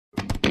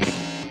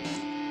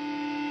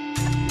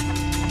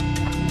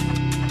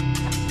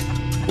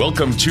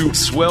Welcome to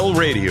Swell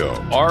Radio,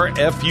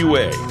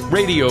 RFUA,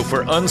 radio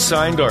for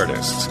unsigned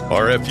artists.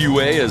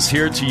 RFUA is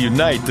here to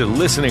unite the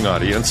listening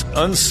audience,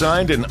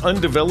 unsigned and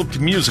undeveloped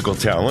musical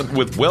talent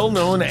with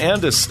well-known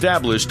and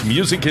established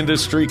music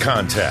industry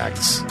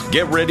contacts.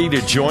 Get ready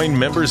to join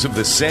members of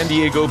the San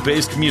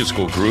Diego-based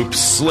musical group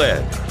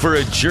SLED for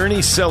a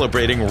journey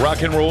celebrating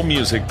rock and roll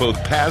music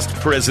both past,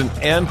 present,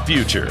 and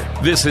future.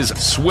 This is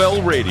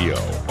Swell Radio,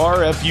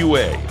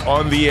 RFUA,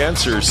 on The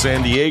Answer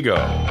San Diego.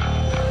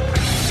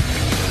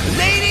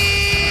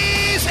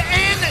 Ladies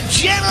and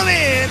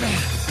gentlemen,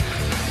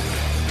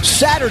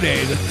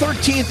 Saturday, the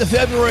 13th of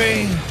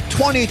February,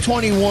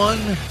 2021.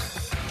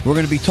 We're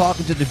going to be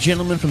talking to the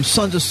gentleman from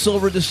Sons of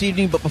Silver this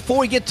evening. But before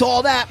we get to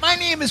all that, my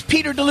name is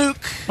Peter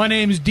DeLuke. My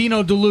name is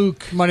Dino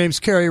DeLuke. My name's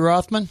Kerry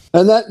Rothman.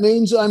 And that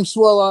means I'm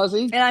Swell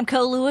Ozzy. And I'm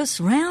Co Lewis,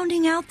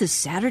 rounding out the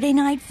Saturday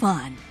night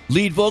fun.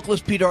 Lead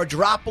vocalist Peter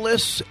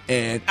Argyropoulos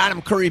and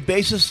Adam Curry,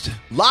 bassist.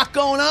 Lot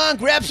going on.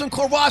 Grab some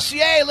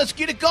Courvoisier. Let's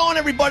get it going,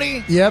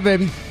 everybody. Yeah,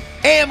 baby.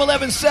 AM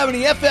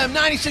 1170, FM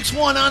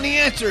 96.1 on The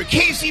Answer.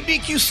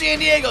 KCBQ San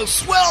Diego,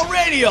 Swell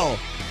Radio.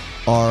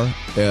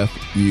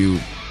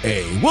 RFUA.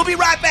 We'll be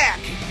right back.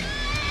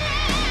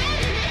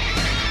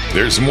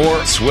 There's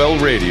more Swell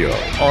Radio,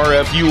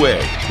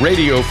 RFUA,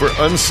 radio for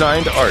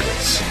unsigned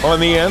artists, on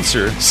The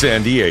Answer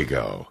San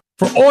Diego.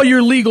 For all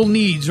your legal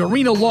needs,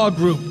 Arena Law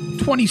Group,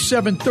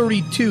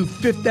 2732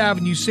 Fifth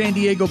Avenue, San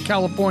Diego,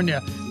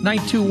 California,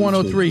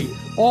 92103.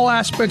 All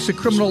aspects of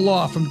criminal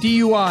law, from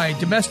DUI,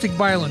 domestic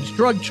violence,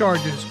 drug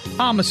charges,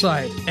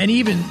 homicide, and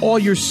even all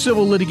your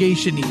civil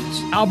litigation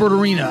needs. Albert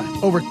Arena,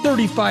 over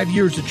 35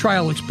 years of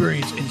trial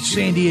experience in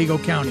San Diego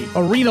County.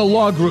 Arena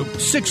Law Group,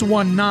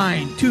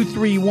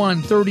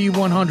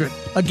 619-231-3100.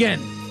 Again,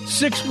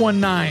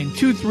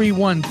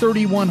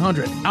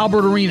 619-231-3100.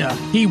 Albert Arena,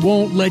 he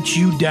won't let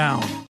you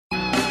down.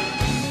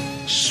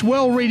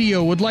 Swell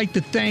Radio would like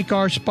to thank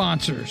our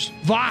sponsors: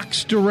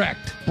 Vox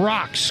Direct,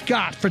 Brock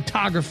Scott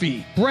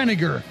Photography,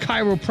 Brenniger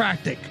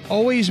Chiropractic,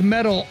 Always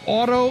Metal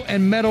Auto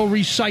and Metal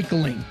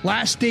Recycling,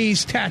 Last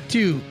Days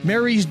Tattoo,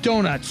 Mary's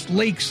Donuts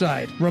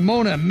Lakeside,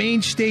 Ramona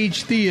Main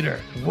Stage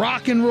Theater,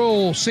 Rock and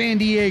Roll San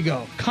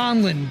Diego,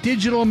 Conlin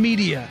Digital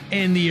Media,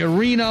 and the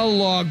Arena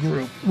Law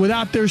Group.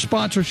 Without their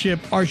sponsorship,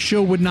 our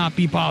show would not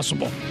be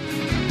possible.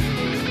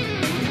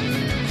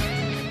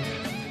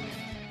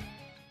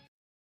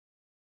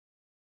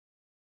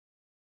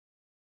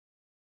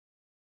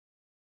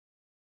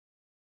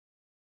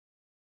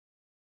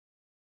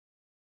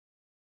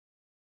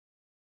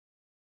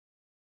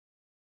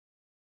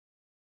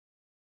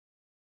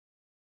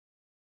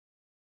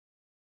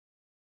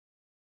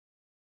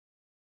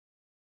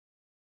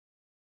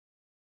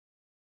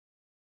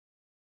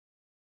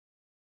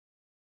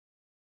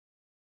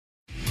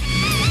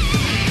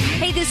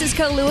 This is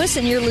Co Lewis,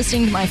 and you're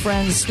listening to my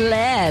friend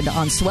SLED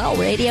on Swell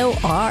Radio,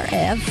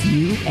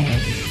 RFUA.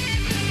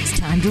 It's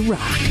time to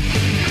rock.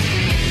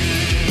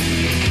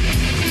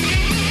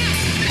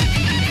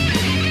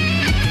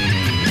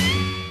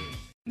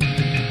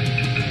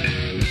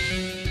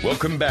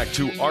 Welcome back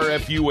to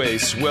RFUA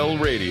Swell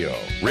Radio,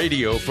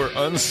 radio for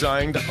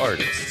unsigned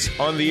artists,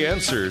 on The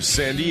Answer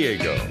San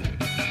Diego.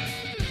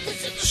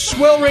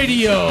 Swell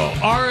Radio,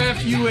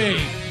 RFUA.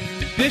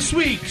 This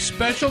week,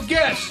 special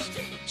guest,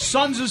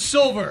 Sons of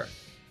Silver.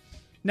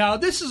 Now,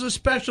 this is a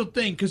special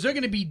thing because they're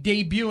going to be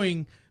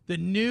debuting the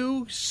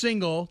new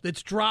single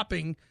that's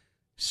dropping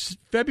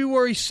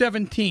February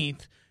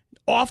 17th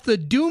off the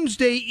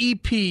Doomsday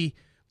EP,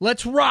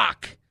 Let's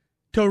Rock,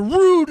 to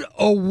Rude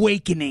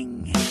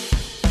Awakening.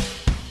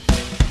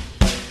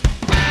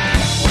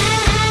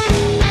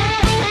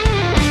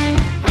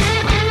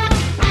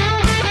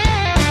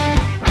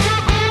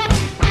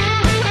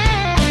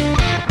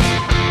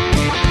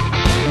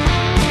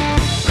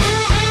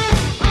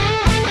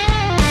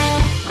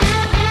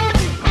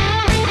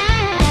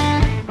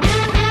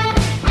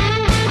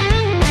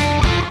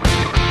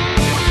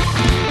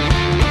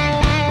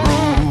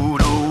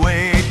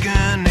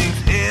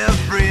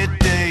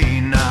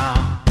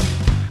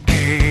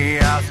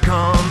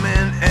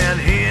 Coming and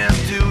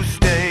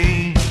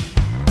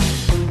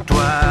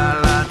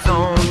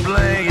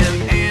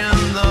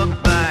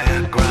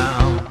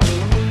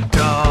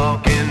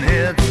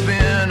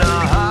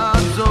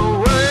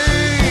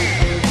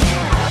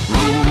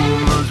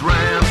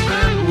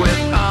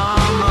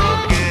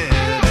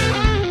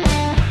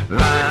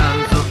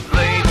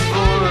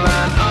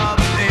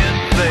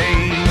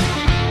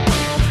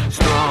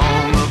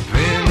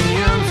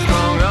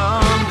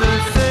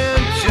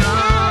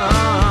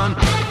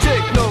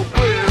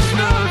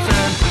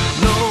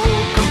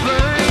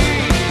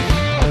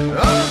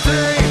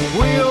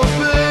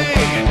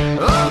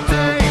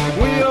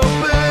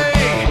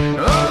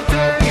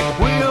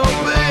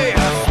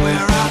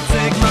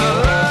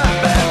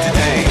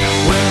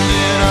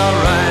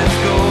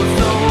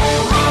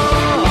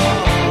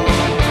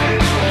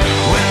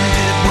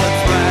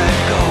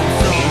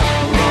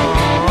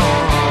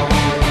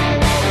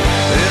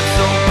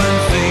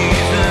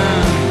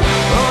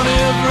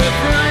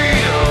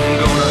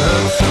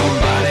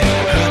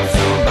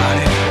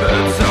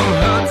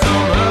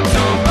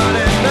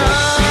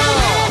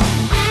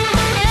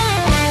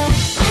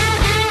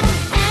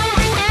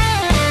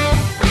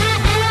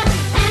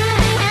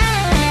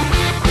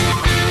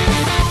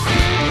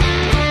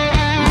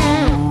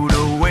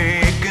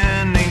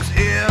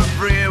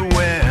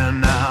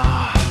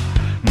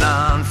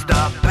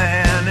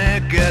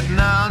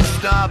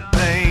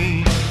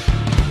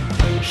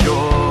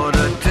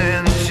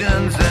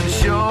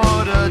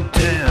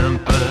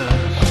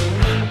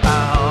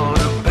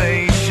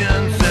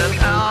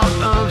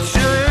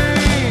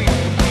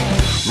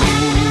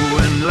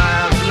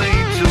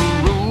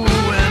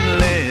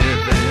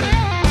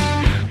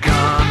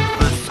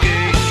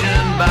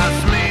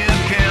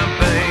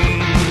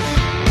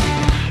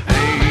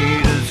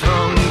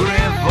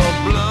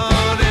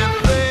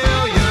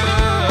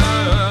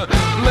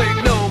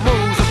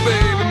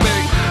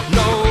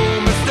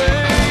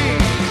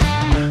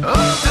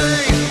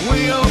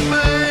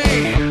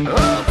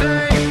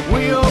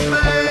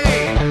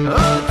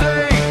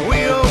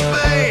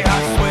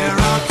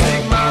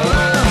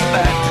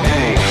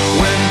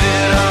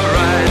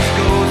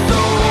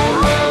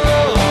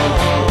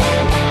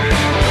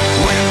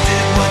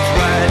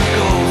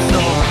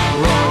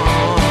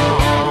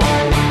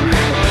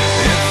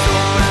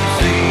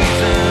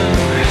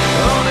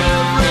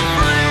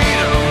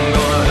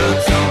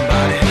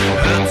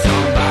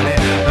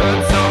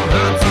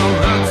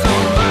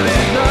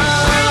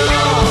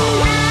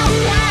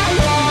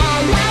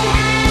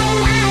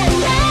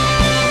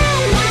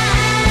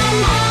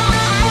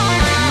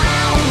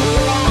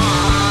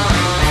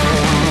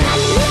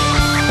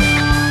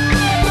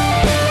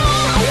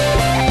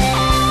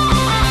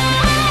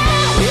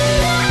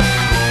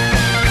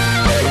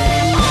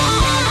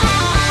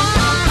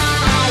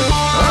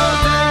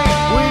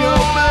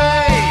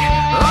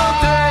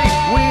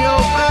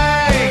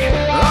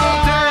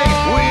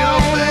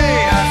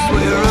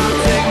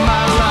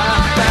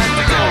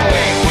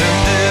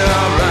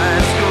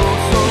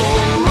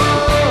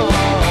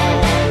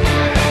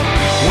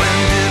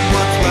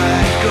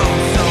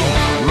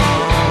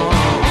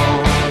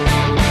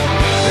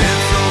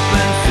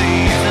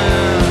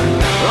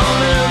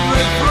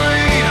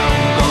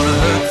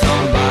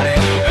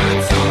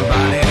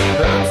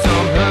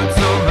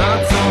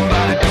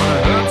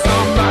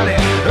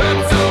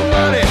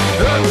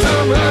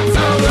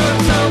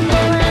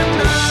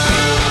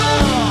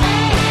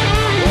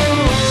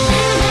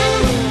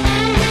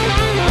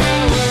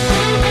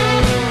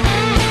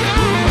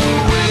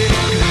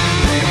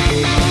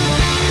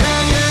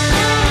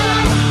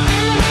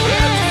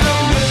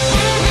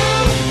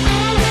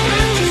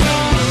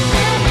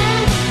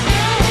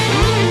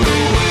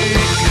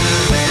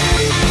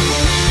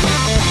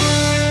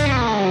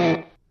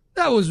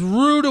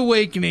Rude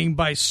Awakening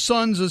by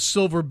Sons of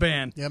Silver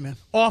Band. Yeah, man.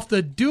 Off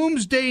the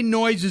Doomsday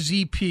Noises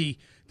EP.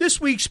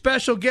 This week's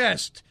special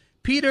guest,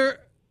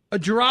 Peter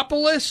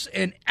Adgeropoulos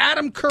and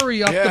Adam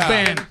Curry off the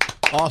band.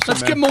 Awesome,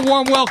 Let's give them a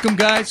warm welcome,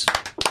 guys.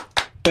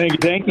 Thank you.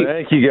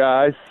 Thank you,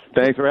 guys.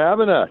 Thanks for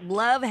having us.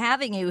 Love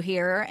having you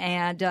here,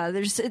 and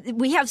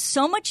we have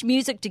so much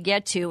music to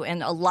get to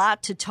and a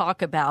lot to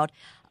talk about.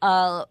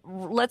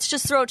 Let's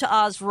just throw it to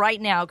Oz right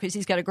now because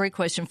he's got a great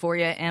question for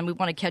you, and we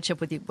want to catch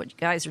up with you, what you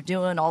guys are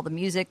doing, all the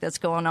music that's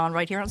going on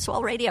right here on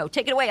Swell Radio.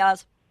 Take it away,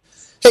 Oz.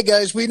 Hey,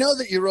 guys, we know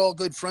that you're all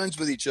good friends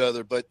with each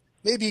other, but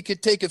maybe you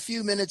could take a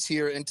few minutes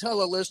here and tell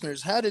our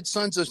listeners, how did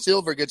Sons of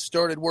Silver get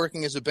started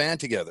working as a band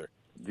together?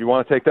 Do you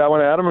want to take that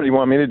one, Adam, or do you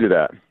want me to do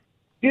that?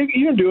 You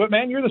can do it,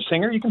 man. You're the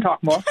singer. You can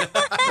talk more.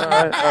 All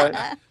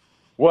right.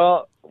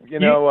 Well, you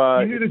know...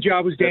 you knew the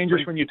job was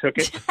dangerous when you took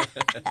it.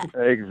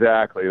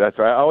 Exactly. That's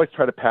right. I always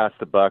try to pass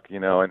the buck,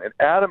 you know. And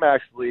Adam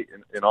actually,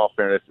 in all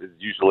fairness, is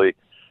usually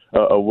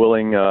a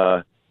willing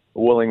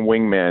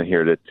wingman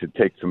here to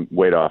take some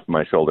weight off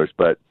my shoulders.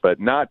 But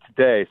not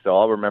today, so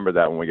I'll remember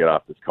that when we get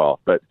off this call.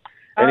 But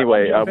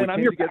anyway, we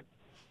came together...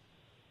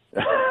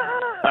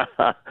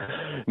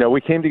 No, we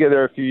came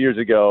together a few years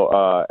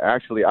ago.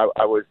 Actually, I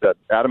was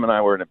Adam and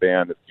I were in a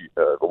band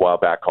a while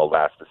back called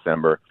Last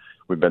December.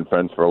 We've been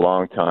friends for a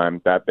long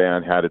time. That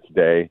band had its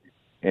day,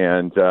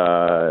 and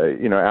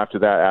after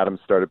that, Adam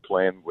started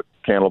playing with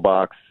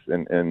Candlebox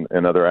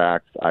and other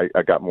acts.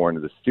 I got more into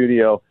the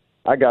studio.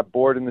 I got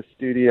bored in the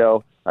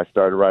studio. I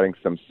started writing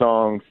some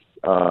songs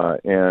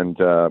and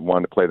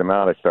wanted to play them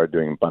out. I started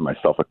doing them by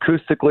myself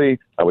acoustically.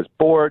 I was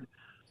bored.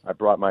 I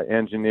brought my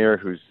engineer,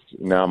 who's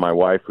now my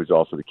wife, who's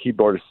also the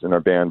keyboardist in our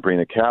band,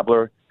 Brina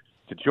Kabler,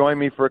 to join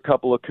me for a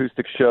couple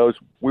acoustic shows.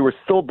 We were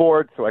still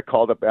bored, so I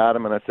called up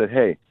Adam and I said,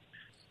 "Hey,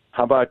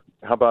 how about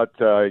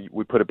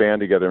we put a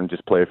band together and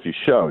just play a few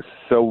shows?"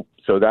 So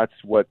that's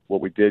what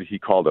we did. He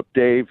called up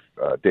Dave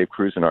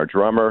Cruzen, our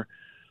drummer,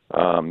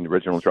 the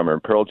original drummer in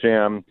Pearl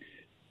Jam.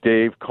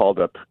 Dave called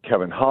up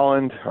Kevin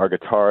Holland, our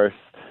guitarist,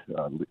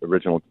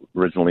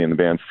 originally in the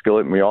band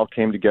Skillet, and we all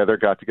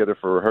got together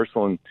for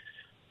rehearsal, and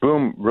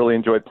boom, really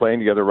enjoyed playing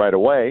together right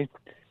away.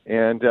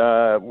 And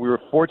we were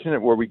fortunate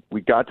where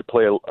we got to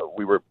play.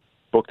 We were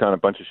booked on a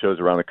bunch of shows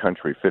around the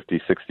country, 50,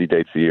 60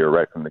 dates a year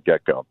right from the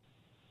get-go.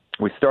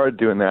 We started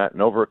doing that,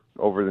 and over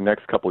the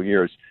next couple of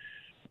years,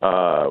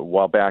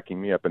 while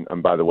backing me up,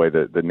 and by the way,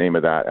 the name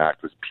of that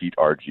act was Pete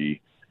RG,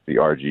 the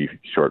RG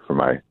short for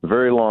my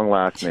very long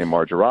last name,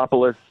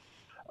 Adgeropoulos.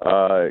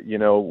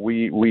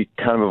 We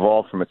kind of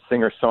evolved from a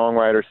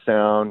singer-songwriter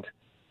sound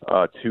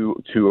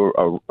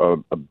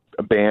to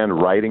a band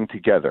writing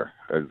together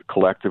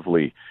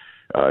collectively,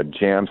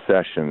 jam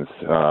sessions,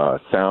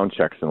 sound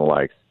checks, and the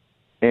likes.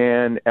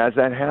 And as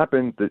that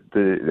happened,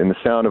 the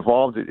sound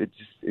evolved. It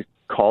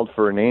called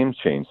for a name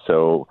change.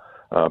 So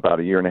about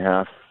a year and a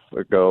half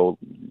ago,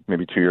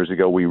 maybe 2 years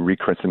ago, we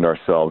rechristened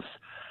ourselves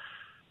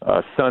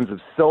Sons of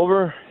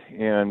Silver,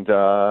 and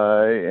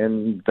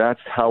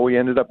that's how we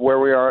ended up where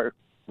we are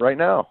right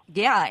now.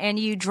 Yeah, and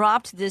you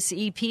dropped this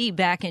EP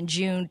back in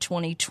June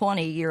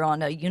 2020. You're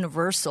on a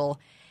Universal.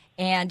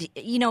 And,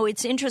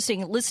 it's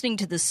interesting listening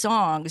to the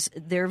songs.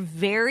 They're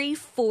very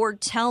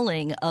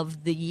foretelling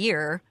of the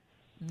year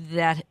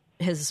that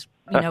has,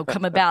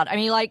 come about. I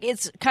mean,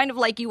 it's kind of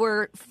like you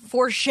were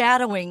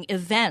foreshadowing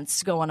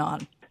events going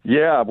on.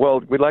 Yeah, well,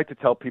 we'd like to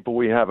tell people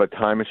we have a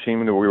time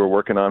machine that we were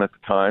working on at the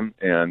time,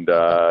 and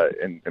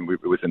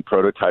it was in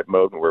prototype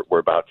mode, and we're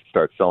about to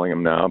start selling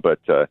them now. But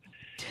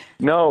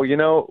no,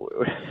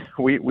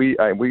 we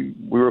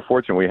were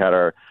fortunate. We had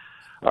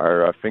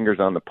our fingers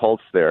on the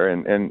pulse there,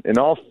 and in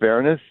all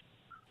fairness,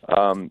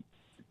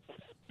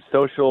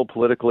 social,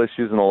 political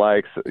issues and the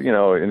likes,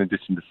 in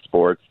addition to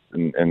sports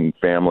and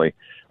family,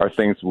 are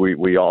things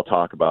we all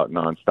talk about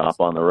nonstop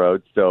on the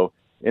road. So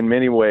in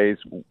many ways,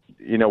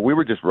 we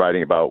were just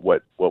writing about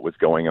what was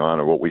going on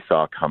or what we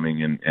saw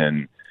coming,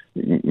 and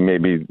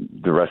maybe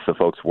the rest of the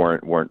folks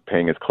weren't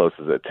paying as close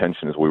as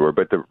attention as we were.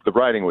 But the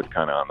writing was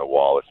kind of on the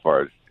wall as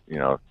far as,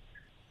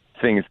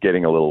 things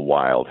getting a little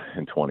wild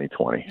in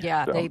 2020.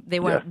 Yeah, so, they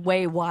went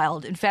way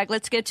wild. In fact,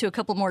 let's get to a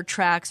couple more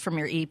tracks from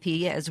your EP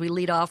as we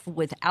lead off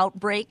with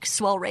Outbreak,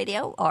 Swell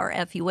Radio,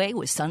 RFUA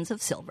with Sons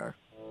of Silver.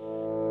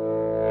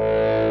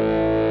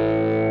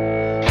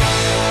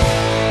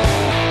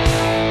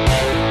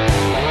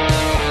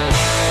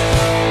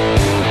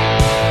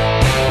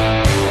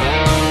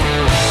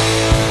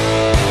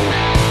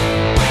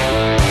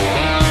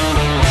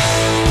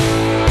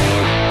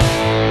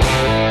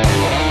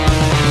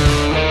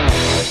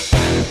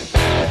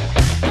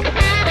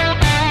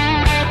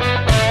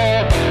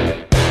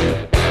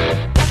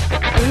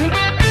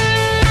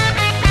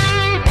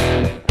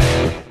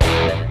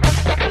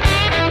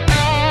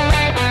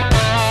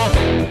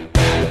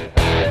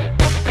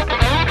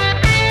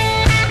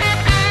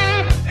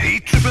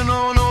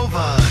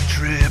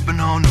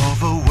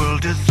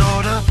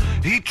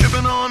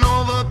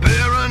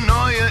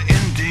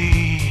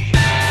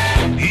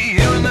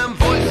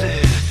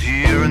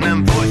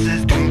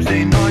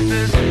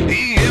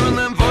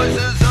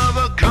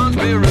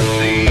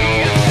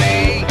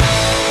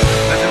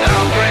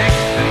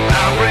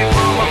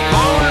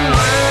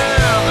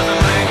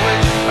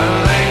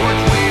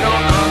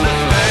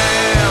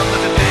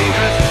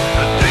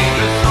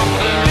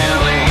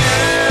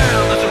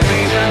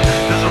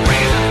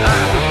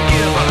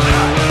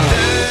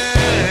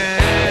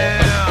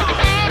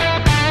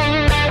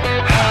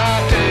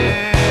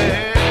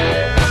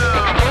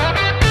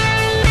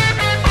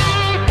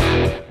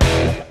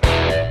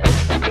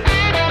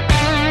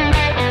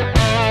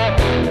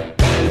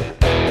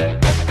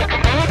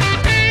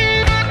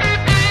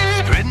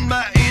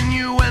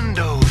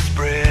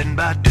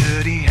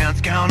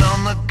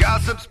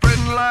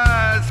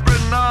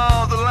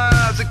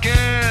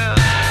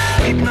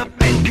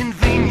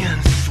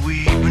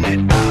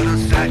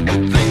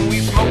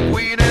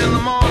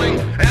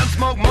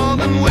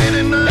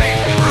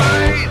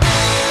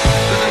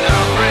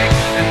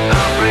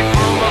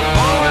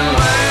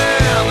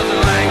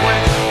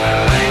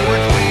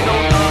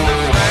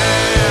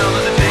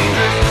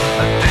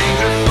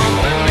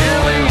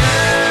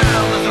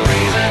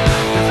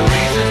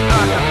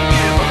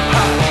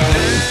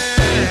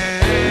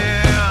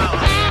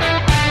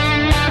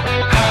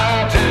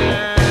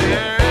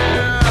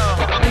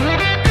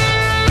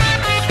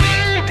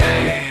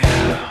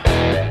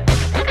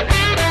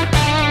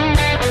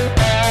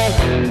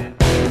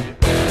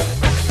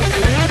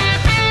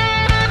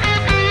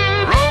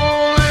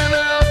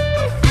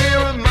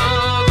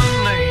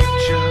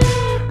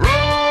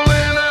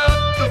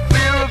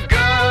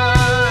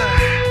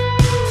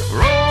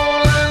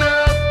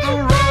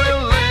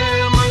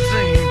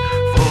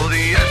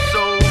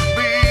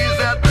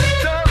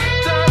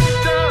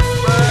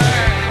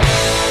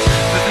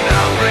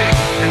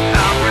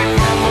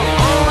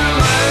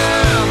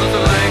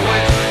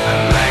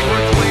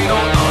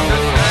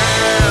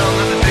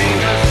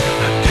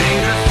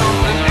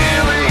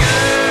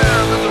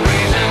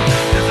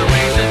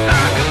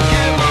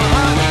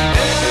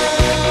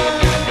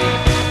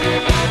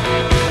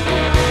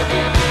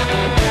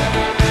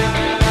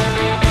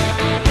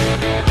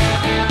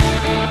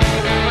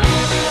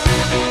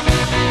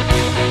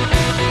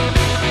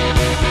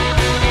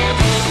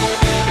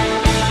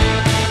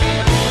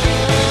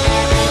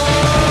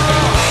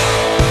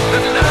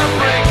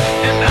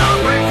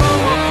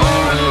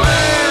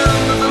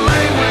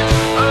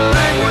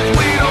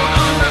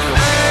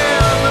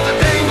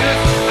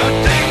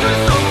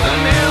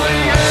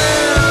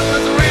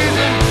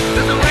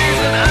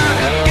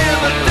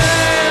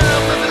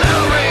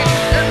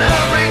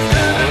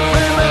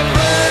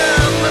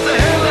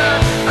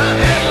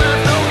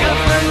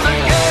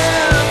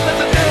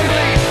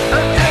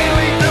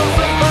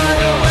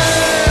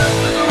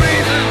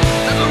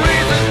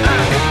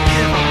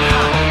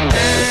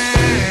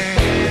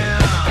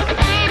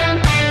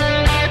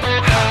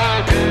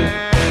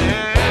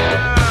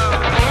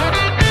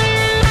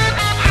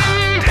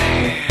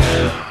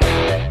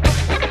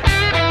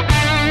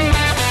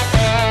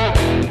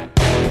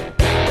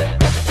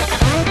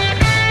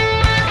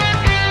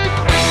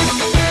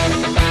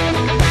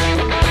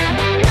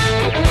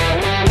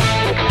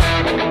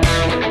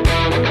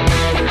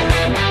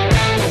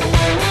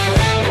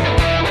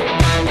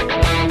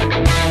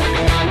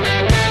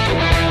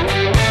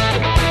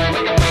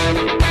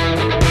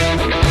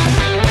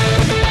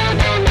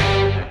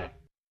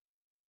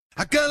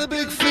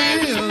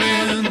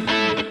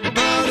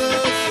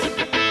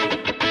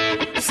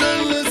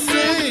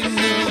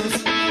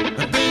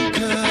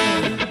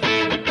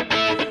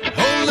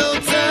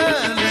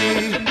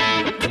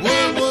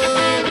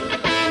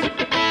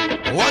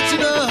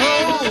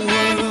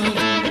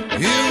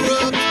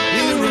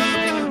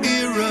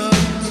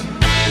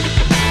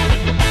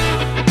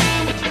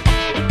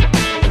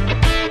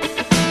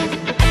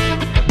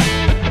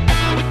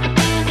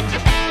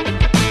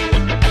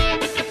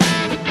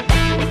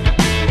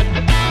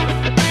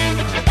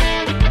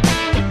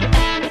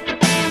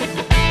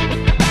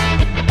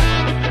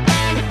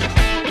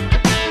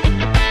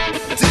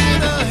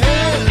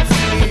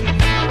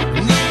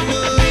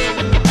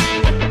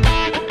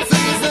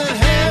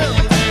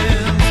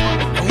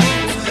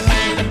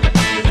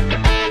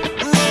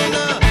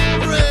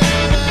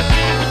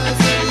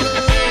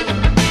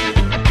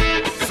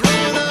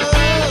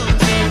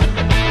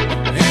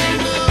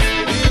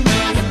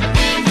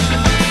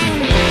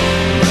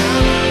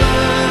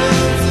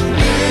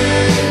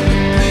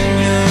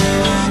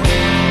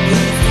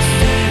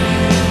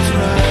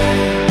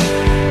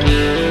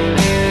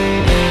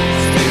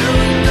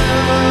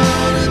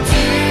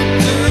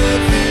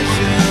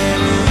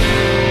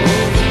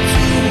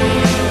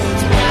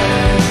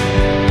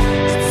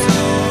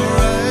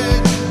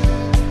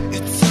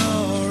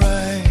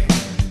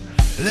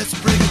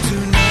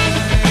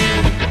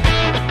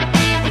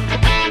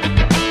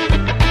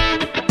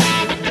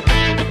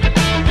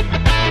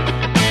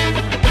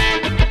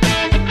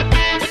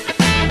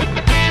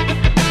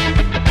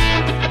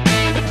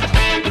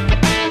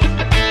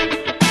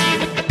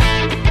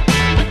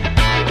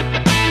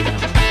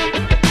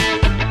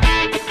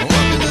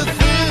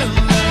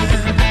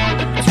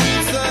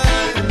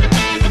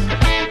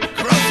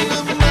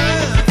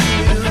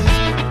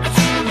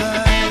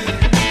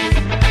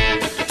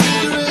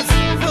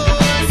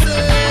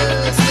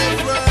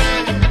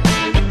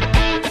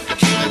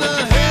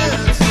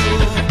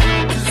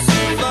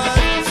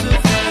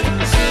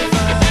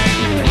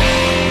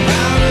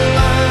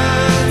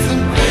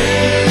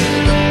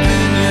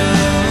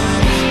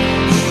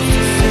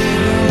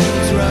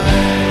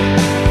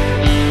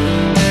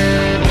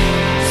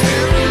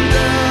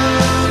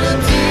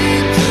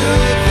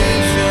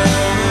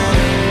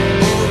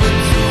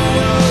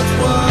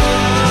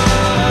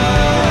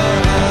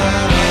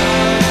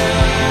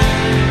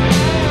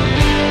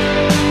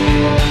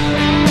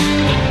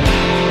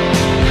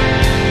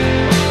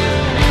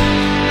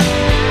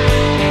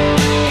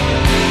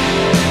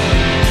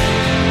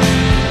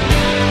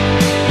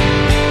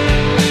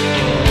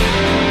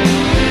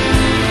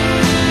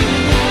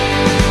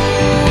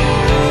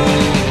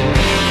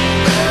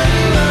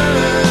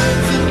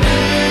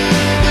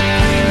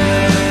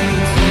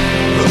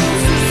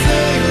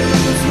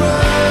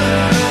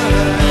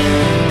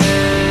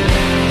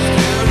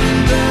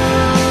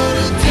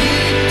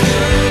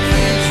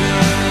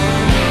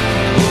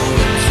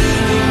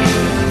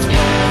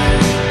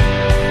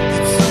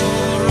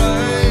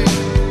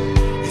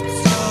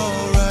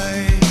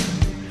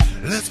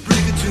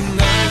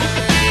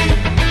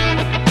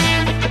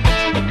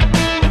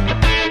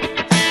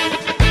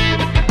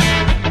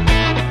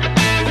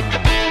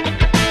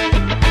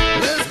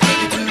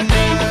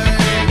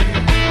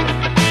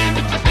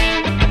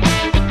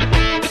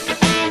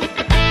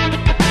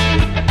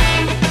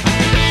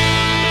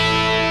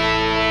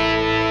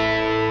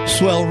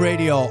 Swell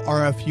Radio,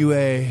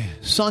 RFUA,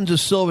 Sons of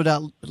Silver.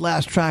 That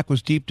last track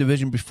was Deep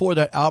Division. Before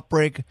that,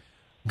 Outbreak.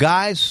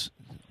 Guys,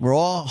 we're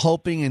all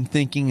hoping and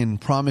thinking and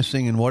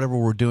promising and whatever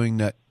we're doing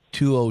that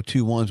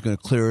 2021 is going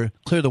to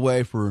clear the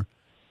way for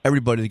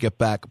everybody to get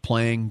back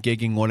playing,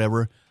 gigging,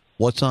 whatever.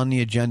 What's on the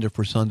agenda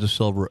for Sons of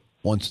Silver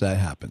once that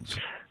happens?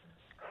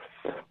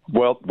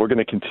 Well, we're going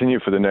to continue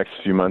for the next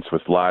few months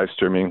with live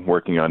streaming,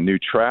 working on new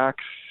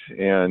tracks,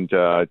 and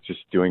just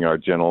doing our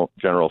general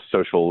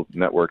social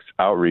networks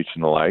outreach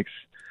and the likes.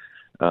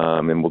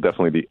 And we'll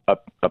definitely be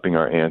upping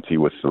our ante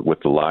with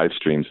the live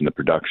streams and the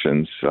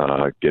productions,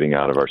 getting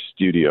out of our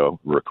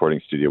recording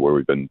studio where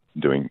we've been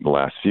doing the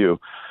last few.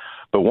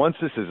 But once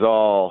this is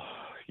all,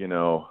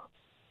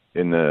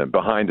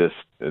 behind us,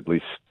 at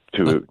least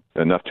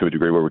enough to a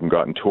degree where we can go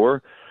out and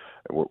tour,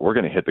 we're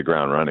going to hit the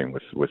ground running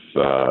with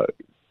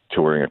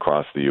touring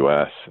across the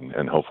U.S.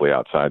 and hopefully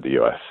outside the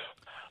U.S.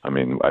 I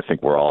mean, I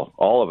think we're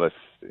all of us,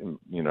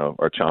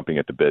 are chomping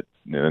at the bit,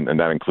 and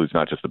that includes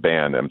not just the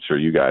band. I'm sure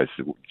you guys,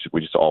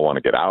 we just all want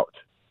to get out.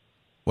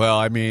 Well,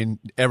 I mean,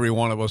 every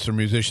one of us are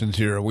musicians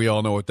here. We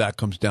all know what that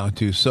comes down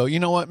to. So, you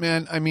know what,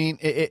 man? I mean,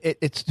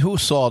 it's who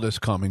saw this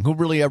coming? Who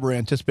really ever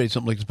anticipated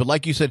something like this? But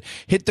like you said,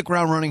 hit the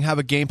ground running, have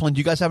a game plan. Do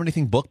you guys have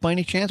anything booked by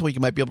any chance where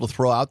you might be able to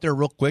throw out there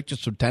real quick,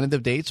 just some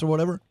tentative dates or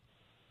whatever?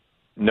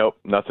 Nope,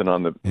 nothing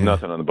on the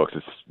books.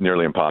 It's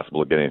nearly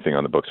impossible to get anything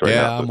on the books right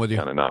now. Yeah, I'm with you.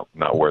 Kind of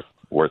not worth.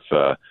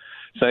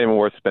 It's not even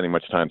worth spending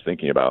much time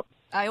thinking about.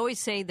 I always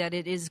say that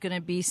it is going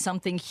to be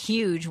something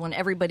huge when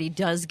everybody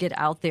does get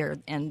out there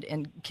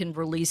and can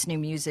release new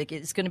music.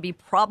 It's going to be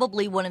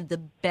probably one of the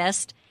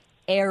best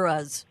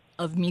eras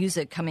of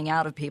music coming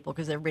out of people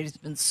because everybody's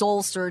been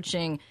soul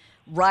searching,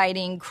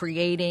 writing,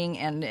 creating,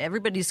 and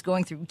everybody's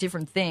going through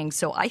different things.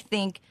 So I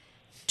think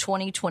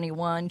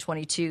 2021,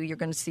 22, you're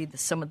going to see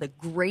some of the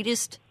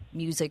greatest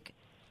music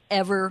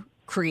ever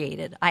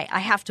created. I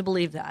have to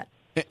believe that.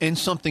 In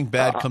something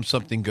bad comes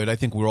something good. I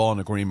think we're all in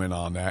agreement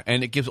on that.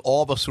 And it gives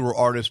all of us who are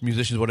artists,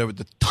 musicians, whatever,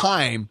 the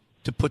time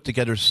to put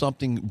together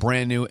something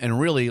brand new and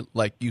really,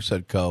 like you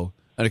said, Co,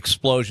 an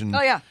explosion.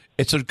 Oh, yeah.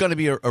 It's going to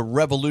be a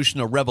revolution,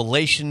 a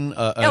revelation,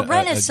 a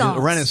renaissance. A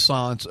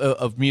renaissance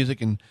of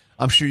music. And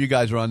I'm sure you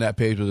guys are on that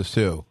page with us,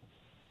 too.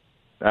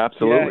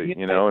 Absolutely.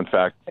 Yeah, in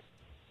fact,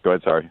 go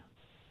ahead, sorry.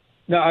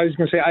 No, I was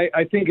going to say,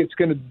 I think it's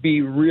going to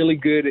be really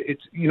good.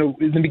 It's,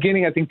 in the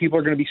beginning, I think people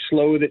are going to be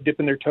slow at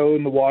dipping their toe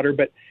in the water,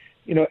 but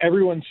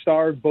everyone's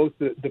starved, both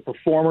the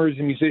performers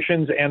and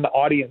musicians and the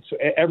audience.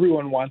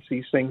 Everyone wants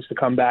these things to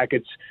come back.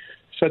 It's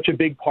such a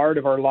big part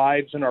of our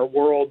lives and our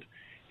world.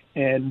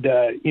 And,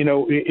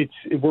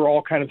 we're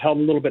all kind of held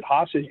a little bit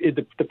hostage.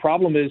 The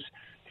problem is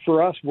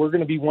for us, we're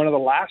going to be one of the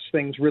last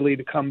things really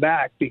to come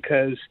back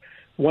because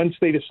once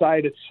they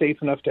decide it's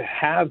safe enough to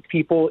have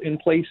people in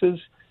places,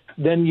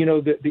 then,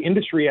 the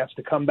industry has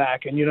to come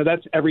back. And,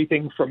 that's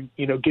everything from,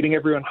 getting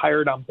everyone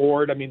hired on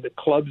board. I mean, the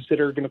clubs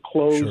that are going to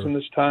close in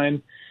this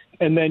time.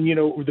 And then,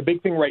 the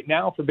big thing right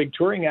now for big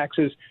touring acts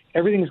is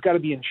everything's got to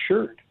be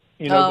insured.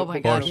 The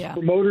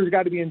promoters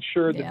got to be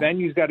insured. The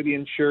venue's got to be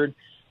insured.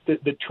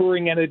 The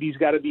touring entity's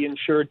got to be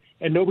insured.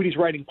 And nobody's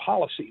writing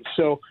policies.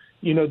 So,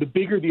 the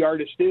bigger the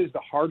artist is, the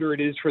harder it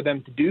is for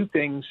them to do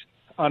things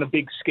on a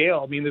big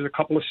scale. I mean, there's a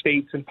couple of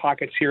states and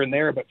pockets here and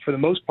there, but for the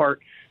most part,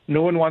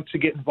 no one wants to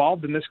get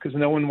involved in this because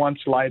no one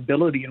wants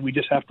liability, and we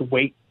just have to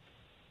wait.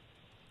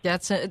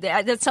 That's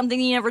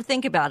something you never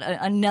think about,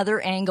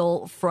 another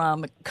angle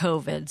from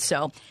COVID.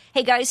 So,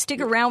 hey, guys, stick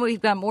around. We've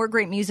got more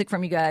great music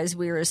from you guys.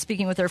 We were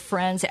speaking with our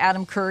friends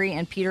Adam Curry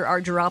and Peter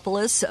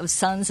Argyropoulos of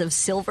Sons of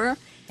Silver,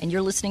 and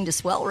you're listening to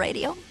Swell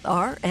Radio,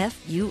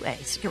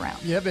 RFUA. Stick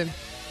around. Yeah, Ben.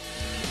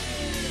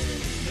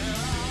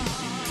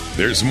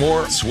 There's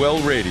more Swell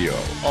Radio,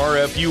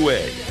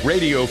 RFUA,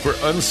 radio for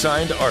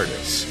unsigned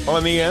artists,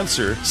 on The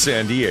Answer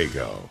San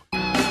Diego.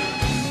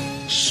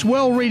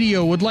 Swell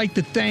Radio would like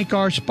to thank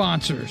our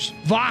sponsors: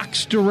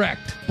 Vox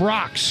Direct,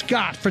 Brock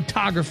Scott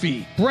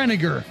Photography,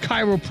 Brenniger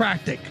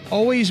Chiropractic,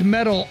 Always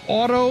Metal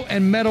Auto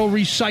and Metal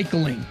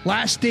Recycling,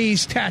 Last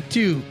Days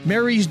Tattoo,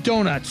 Mary's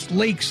Donuts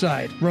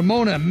Lakeside,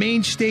 Ramona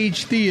Main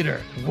Stage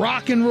Theater,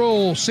 Rock and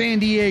Roll San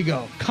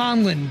Diego,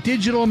 Conlin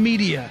Digital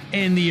Media,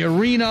 and the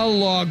Arena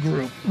Law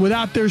Group.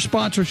 Without their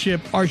sponsorship,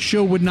 our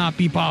show would not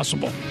be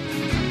possible.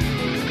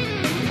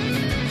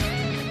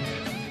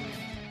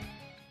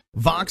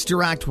 Vox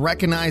Direct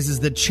recognizes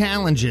the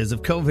challenges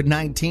of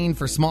COVID-19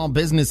 for small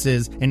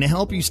businesses, and to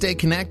help you stay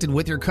connected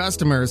with your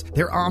customers,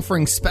 they're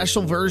offering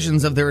special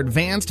versions of their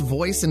advanced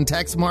voice and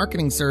text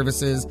marketing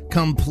services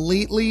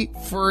completely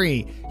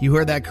free. You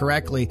heard that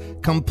correctly,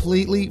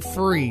 completely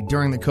free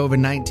during the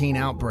COVID-19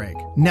 outbreak.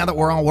 Now that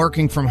we're all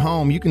working from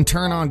home, you can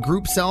turn on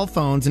group cell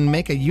phones and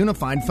make a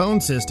unified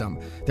phone system.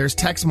 There's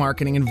text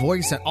marketing and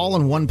voice all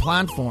in one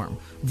platform.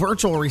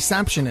 virtual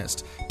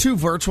receptionist, 2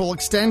 virtual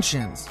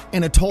extensions,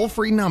 and a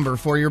toll-free number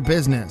for your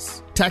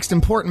business. Text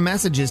important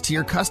messages to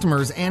your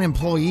customers and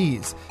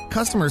employees.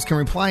 Customers can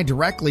reply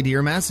directly to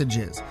your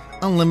messages.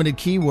 Unlimited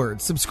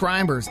keywords,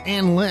 subscribers,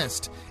 and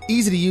list.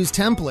 Easy-to-use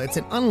templates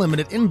and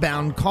unlimited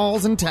inbound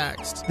calls and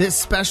text. This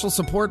special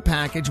support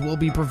package will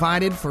be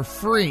provided for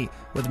free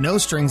with no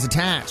strings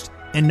attached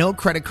and no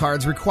credit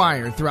cards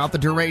required throughout the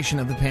duration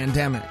of the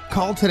pandemic.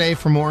 Call today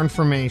for more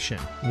information.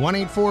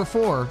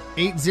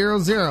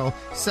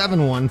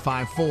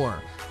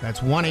 1-844-800-7154. That's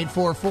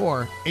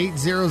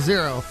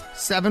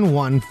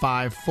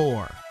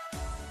 1-844-800-7154.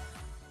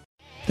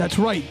 That's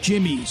right,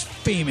 Jimmy's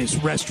famous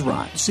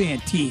restaurant,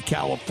 Santee,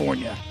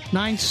 California.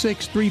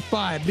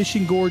 9635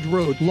 Mission Gorge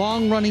Road.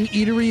 Long-running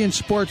eatery and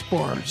sports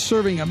bar,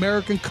 serving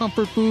American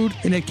comfort food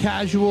in a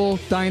casual,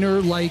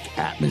 diner-like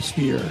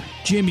atmosphere.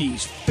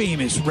 Jimmy's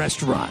famous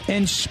restaurant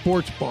and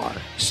sports bar.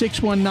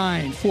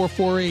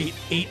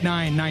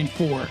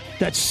 619-448-8994.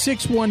 That's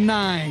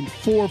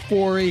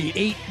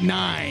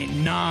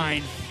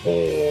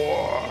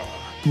 619-448-8994.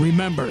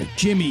 Remember,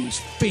 Jimmy's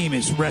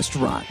famous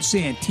restaurant,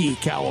 Santee,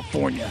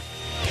 California.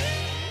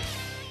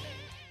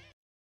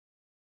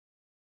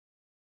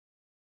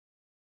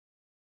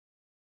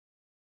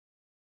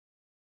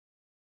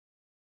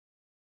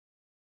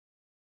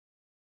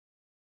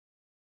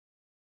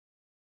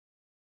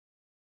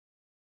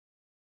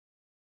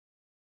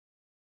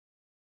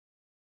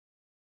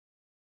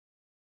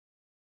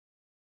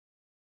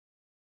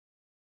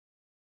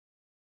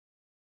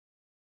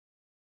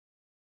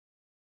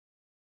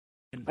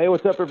 Hey,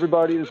 what's up,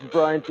 everybody? This is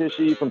Brian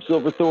Tichy from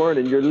Silverthorne,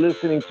 and you're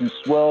listening to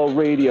Swell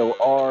Radio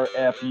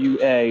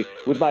RFUA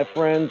with my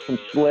friends from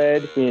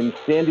SLED in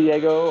San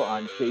Diego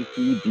on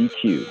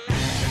KCBQ.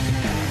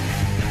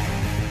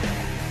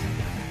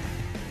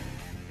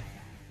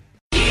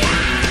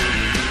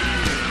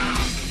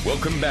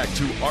 Welcome back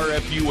to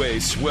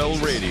RFUA Swell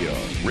Radio,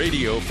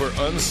 radio for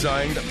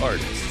unsigned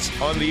artists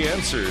on The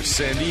Answer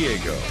San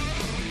Diego.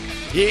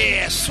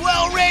 Yeah,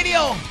 Swell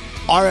Radio,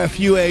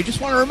 RFUA.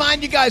 Just want to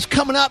remind you guys,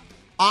 coming up,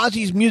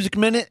 Ozzy's Music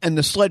Minute and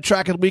the SLED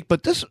track of the week.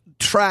 But this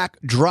track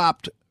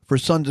dropped for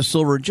Sons of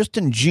Silver just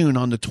in June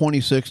on the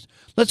 26th.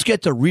 Let's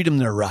get to Read 'em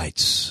Their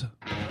Rights.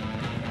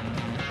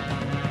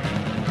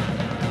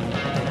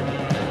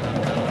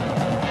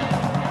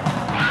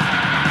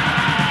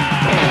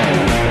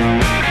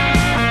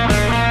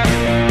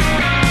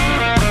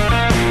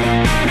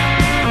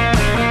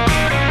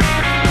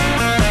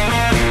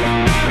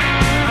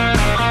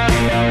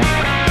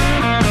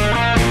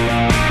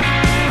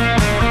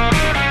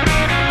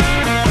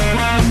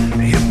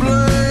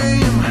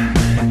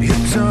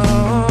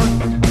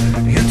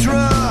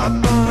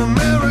 Drop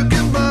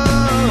American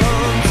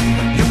bombs.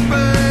 You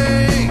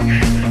bang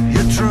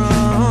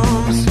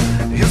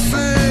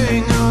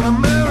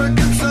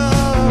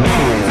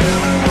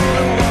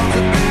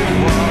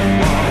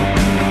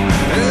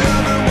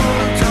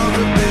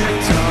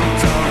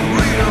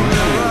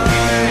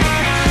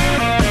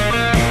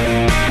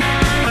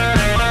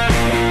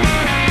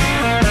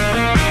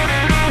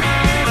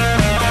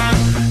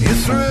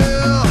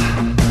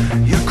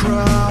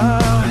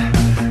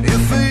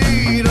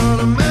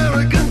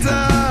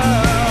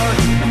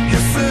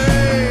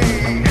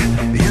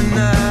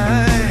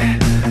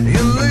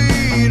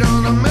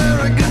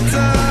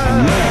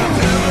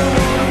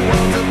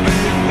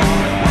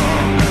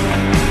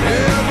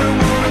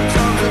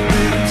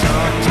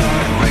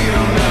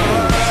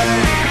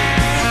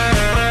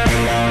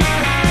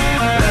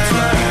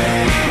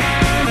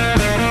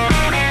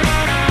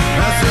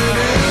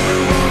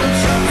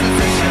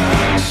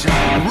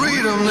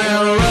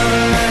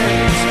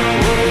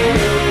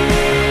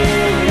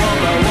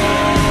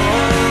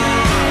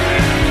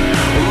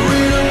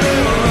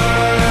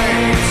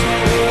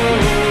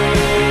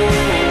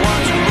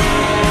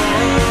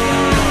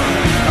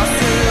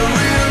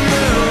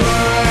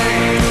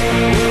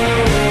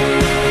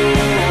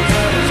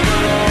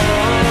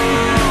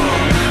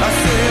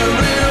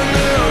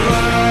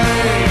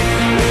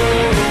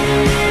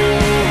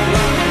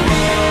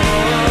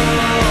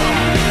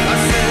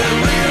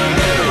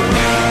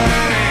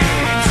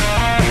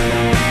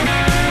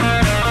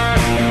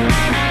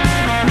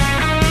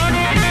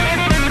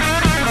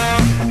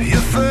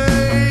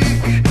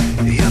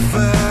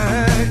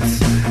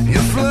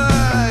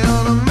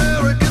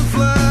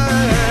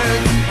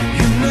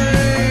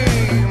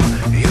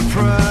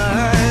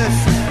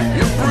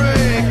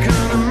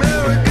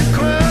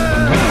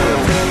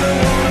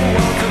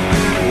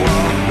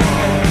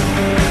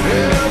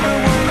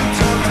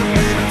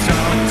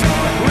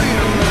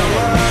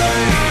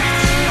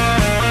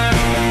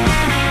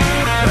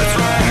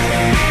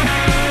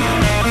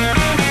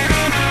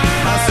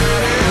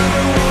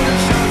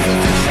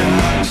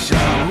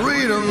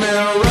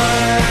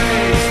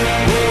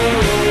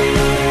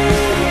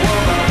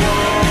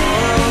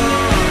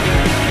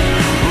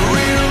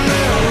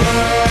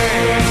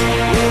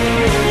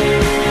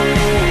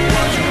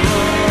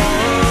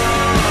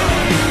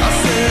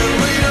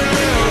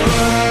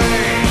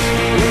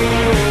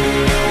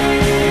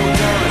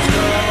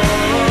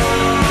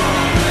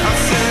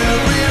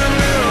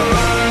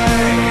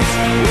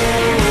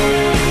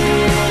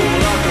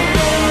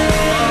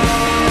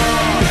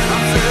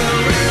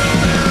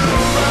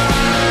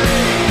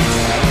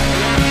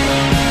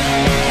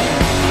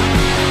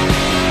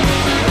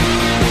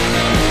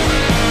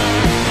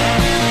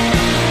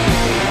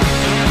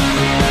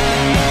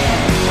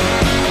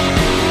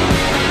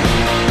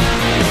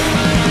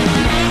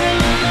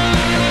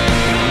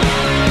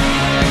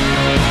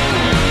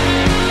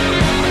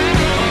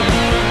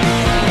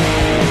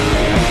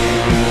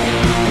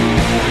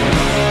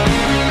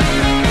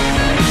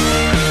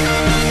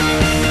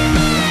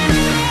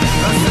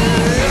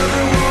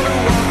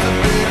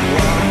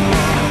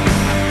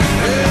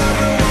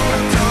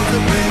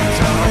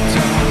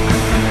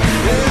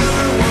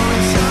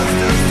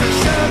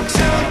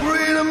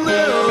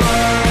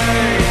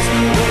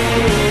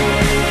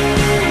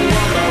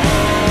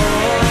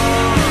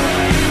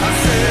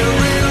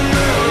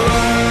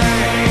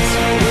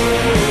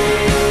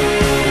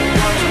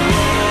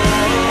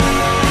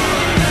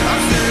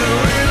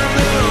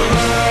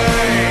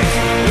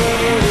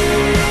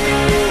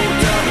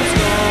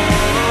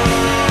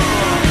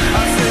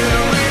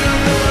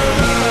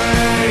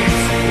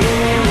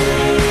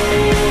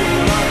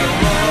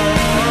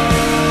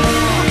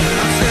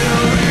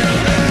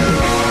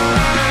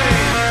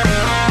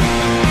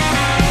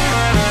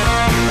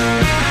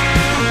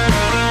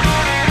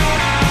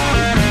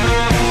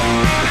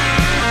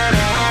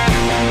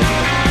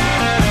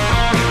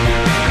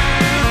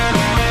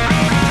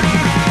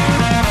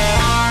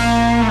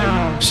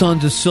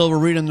Sons of Silver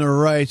reading their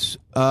rights.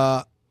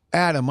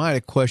 Adam, I had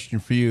a question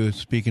for you,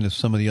 speaking of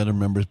some of the other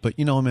members, but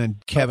you know, man,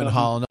 Kevin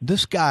Holland,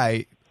 this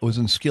guy was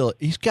in skill.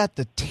 He's got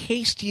the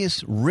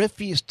tastiest,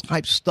 riffiest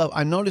type stuff.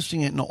 I'm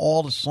noticing it in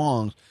all the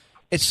songs.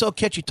 It's so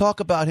catchy.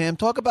 Talk about him.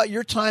 Talk about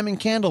your time in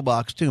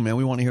Candlebox, too, man.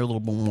 We want to hear a little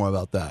bit more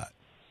about that.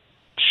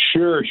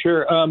 Sure.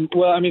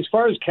 Well, I mean, as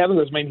far as Kevin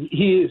goes, I mean,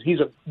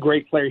 he's a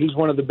great player. He's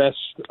one of the best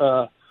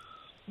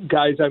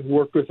guys I've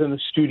worked with in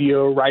the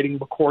studio, writing,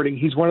 recording.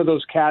 He's one of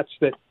those cats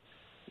that,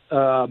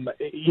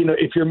 you know,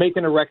 if you're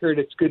making a record,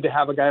 it's good to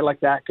have a guy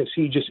like that because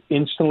he just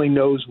instantly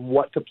knows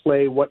what to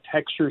play, what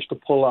textures to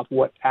pull up,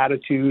 what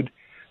attitude.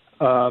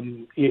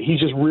 He's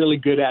just really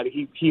good at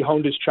it. He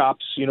honed his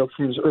chops, you know,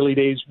 from his early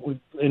days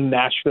in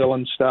Nashville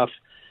and stuff.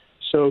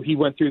 So he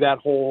went through that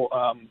whole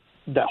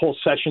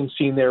session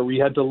scene there where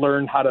you had to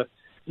learn how to,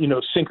 you know,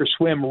 sink or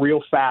swim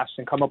real fast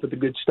and come up with the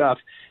good stuff.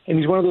 And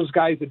he's one of those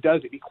guys that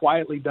does it. He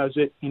quietly does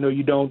it. You know,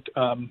 you don't.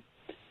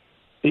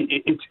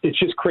 It's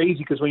just crazy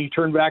because when you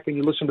turn back and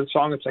you listen to the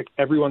song, it's like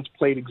everyone's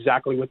played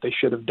exactly what they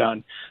should have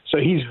done. So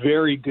he's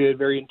very good,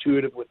 very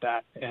intuitive with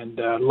that, and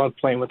love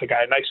playing with the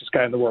guy, nicest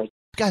guy in the world.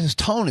 Guys, his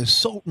tone is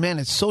so, man,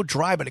 it's so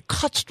dry, but it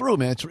cuts through,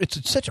 man.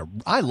 It's such a,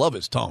 I love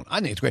his tone. I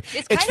think it's great.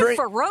 It's kind of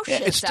ferocious,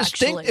 yeah, it's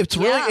actually. Distinct. It's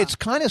really, it's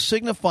kind of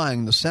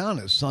signifying the sound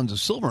of Sons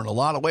of Silver in a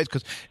lot of ways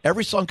because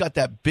every song got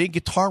that big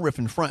guitar riff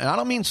in front. And I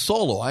don't mean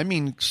solo. I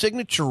mean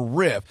signature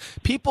riff.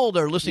 People that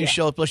are listening to the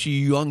show, especially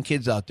you young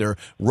kids out there,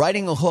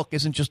 writing a hook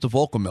isn't just a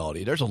vocal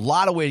melody. There's a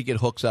lot of ways to get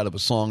hooks out of a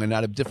song and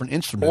out of different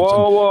instruments.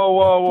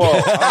 Whoa.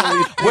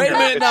 Wait a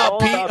minute now,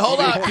 Pete. Hold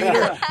on,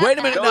 Peter. Wait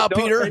a minute now,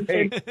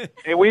 Peter.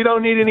 Hey, we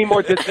don't need any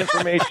more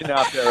disinformation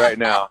out there right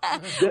now.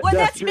 Well,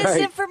 that's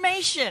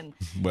misinformation.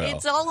 Well,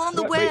 it's all on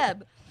the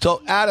web.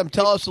 So, Adam,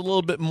 tell us a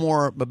little bit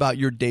more about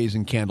your days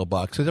in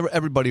Candlebox. Because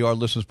everybody, our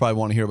listeners, probably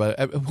want to hear about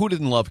it. Who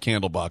didn't love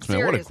Candlebox, man?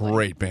 Seriously. What a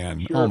great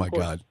band. Sure, oh, my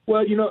God.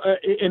 Well, you know,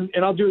 and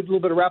I'll do a little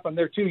bit of rap on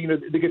there, too. You know,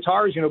 the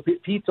guitars, you know,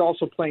 Pete's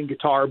also playing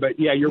guitar. But,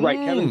 yeah, you're right.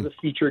 Kevin's a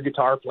featured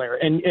guitar player.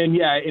 And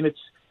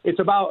it's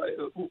about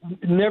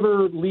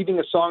never leaving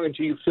a song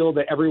until you feel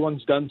that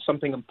everyone's done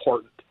something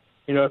important.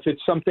 You know, if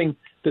it's something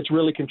that's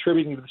really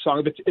contributing to the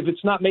song, if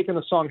it's not making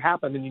the song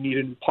happen, then you need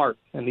a new part,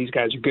 and these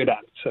guys are good at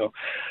it. So,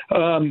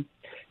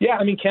 yeah,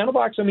 I mean,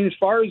 Candlebox. I mean, as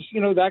far as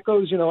you know that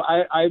goes, you know,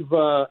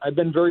 I've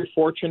been very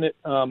fortunate.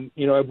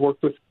 You know, I've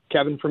worked with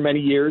Kevin for many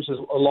years,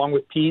 along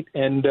with Pete,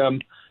 and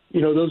you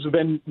know, those have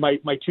been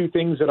my two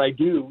things that I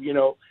do. You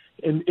know,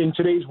 in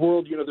today's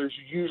world, you know, there's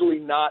usually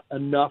not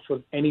enough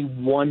of any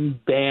one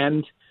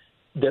band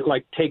that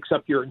like takes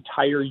up your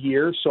entire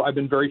year. So I've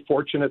been very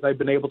fortunate that I've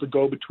been able to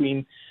go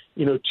between,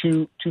 you know,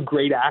 two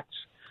great acts.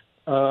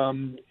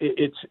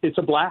 It's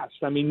a blast.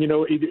 I mean, you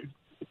know,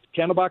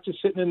 Candlebox is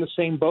sitting in the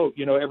same boat.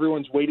 You know,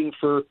 everyone's waiting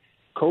for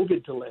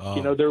COVID to lift.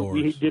 You know,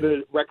 we did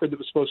a record that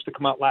was supposed to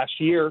come out last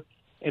year,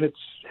 and it's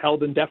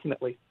held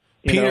indefinitely.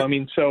 You know, I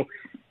mean, so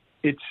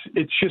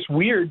it's just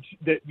weird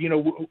that, you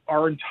know,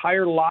 our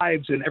entire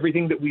lives and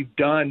everything that we've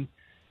done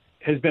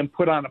has been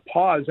put on a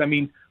pause. I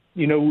mean,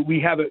 you know, we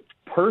have it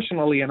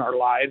personally in our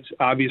lives,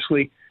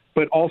 obviously,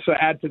 but also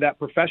add to that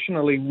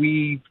professionally,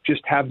 we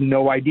just have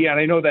no idea. And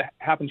I know that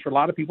happens for a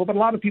lot of people, but a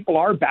lot of people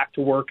are back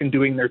to work and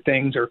doing their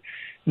things or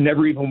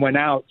never even went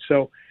out.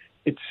 So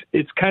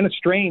it's kind of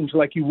strange.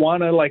 Like you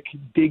want to like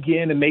dig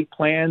in and make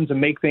plans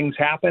and make things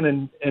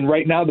happen. And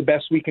right now the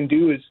best we can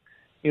do is,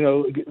 you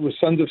know, with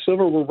Sons of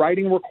Silver, we're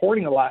writing and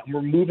recording a lot and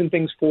we're moving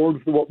things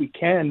forward with what we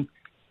can.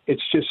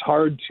 It's just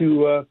hard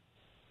to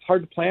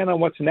plan on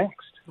what's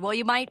next. Well,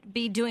 you might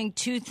be doing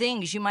two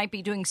things. You might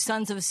be doing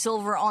Sons of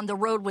Silver on the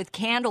road with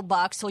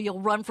Candlebox, so you'll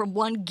run from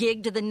one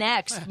gig to the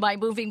next by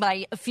moving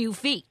by a few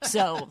feet.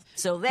 So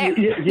there.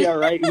 Yeah,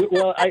 right.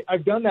 Well,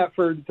 I've done that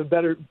for the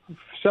better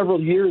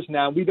several years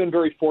now. We've been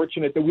very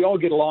fortunate that we all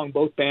get along,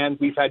 both bands.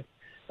 We've had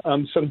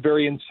some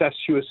very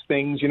incestuous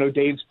things. You know,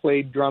 Dave's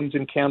played drums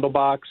in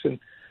Candlebox and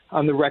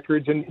on the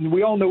records, and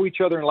we all know each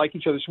other and like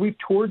each other. So we've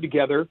toured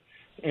together.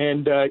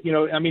 And, you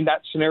know, I mean,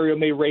 that scenario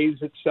may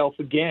raise itself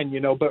again, you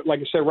know, but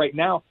like I said, right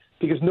now,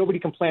 because nobody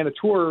can plan a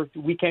tour,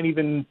 we can't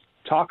even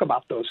talk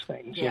about those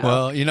things. Yeah. You know?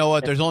 Well, you know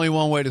what? There's only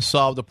one way to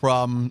solve the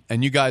problem,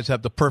 and you guys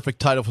have the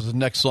perfect title for the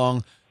next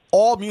song.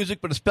 All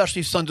music, but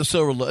especially Sons of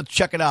Silver. Let's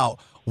check it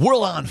out.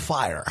 World on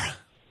Fire.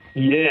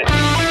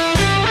 Yeah.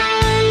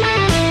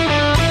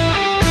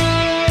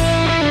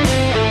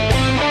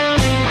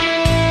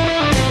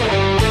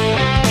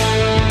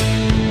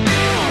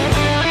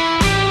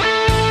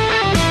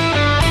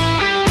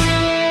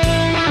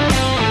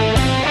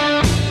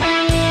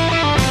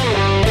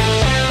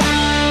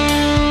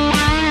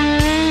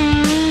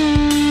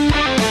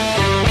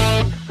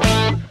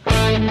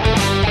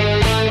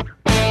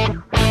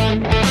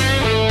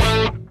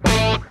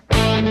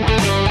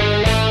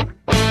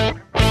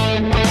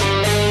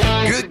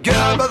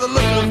 By the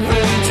look of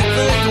things, you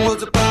think the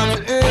world's about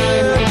to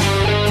end.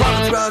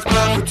 Profits rise,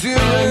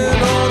 profiteering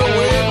on the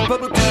way for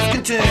public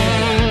discontent.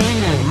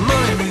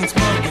 Money means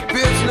monkey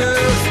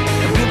business,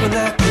 and people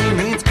like me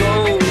means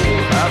gold.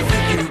 I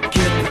think you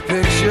get the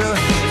picture,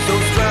 so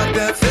strike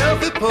that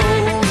selfie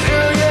pose.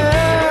 Hell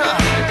yeah!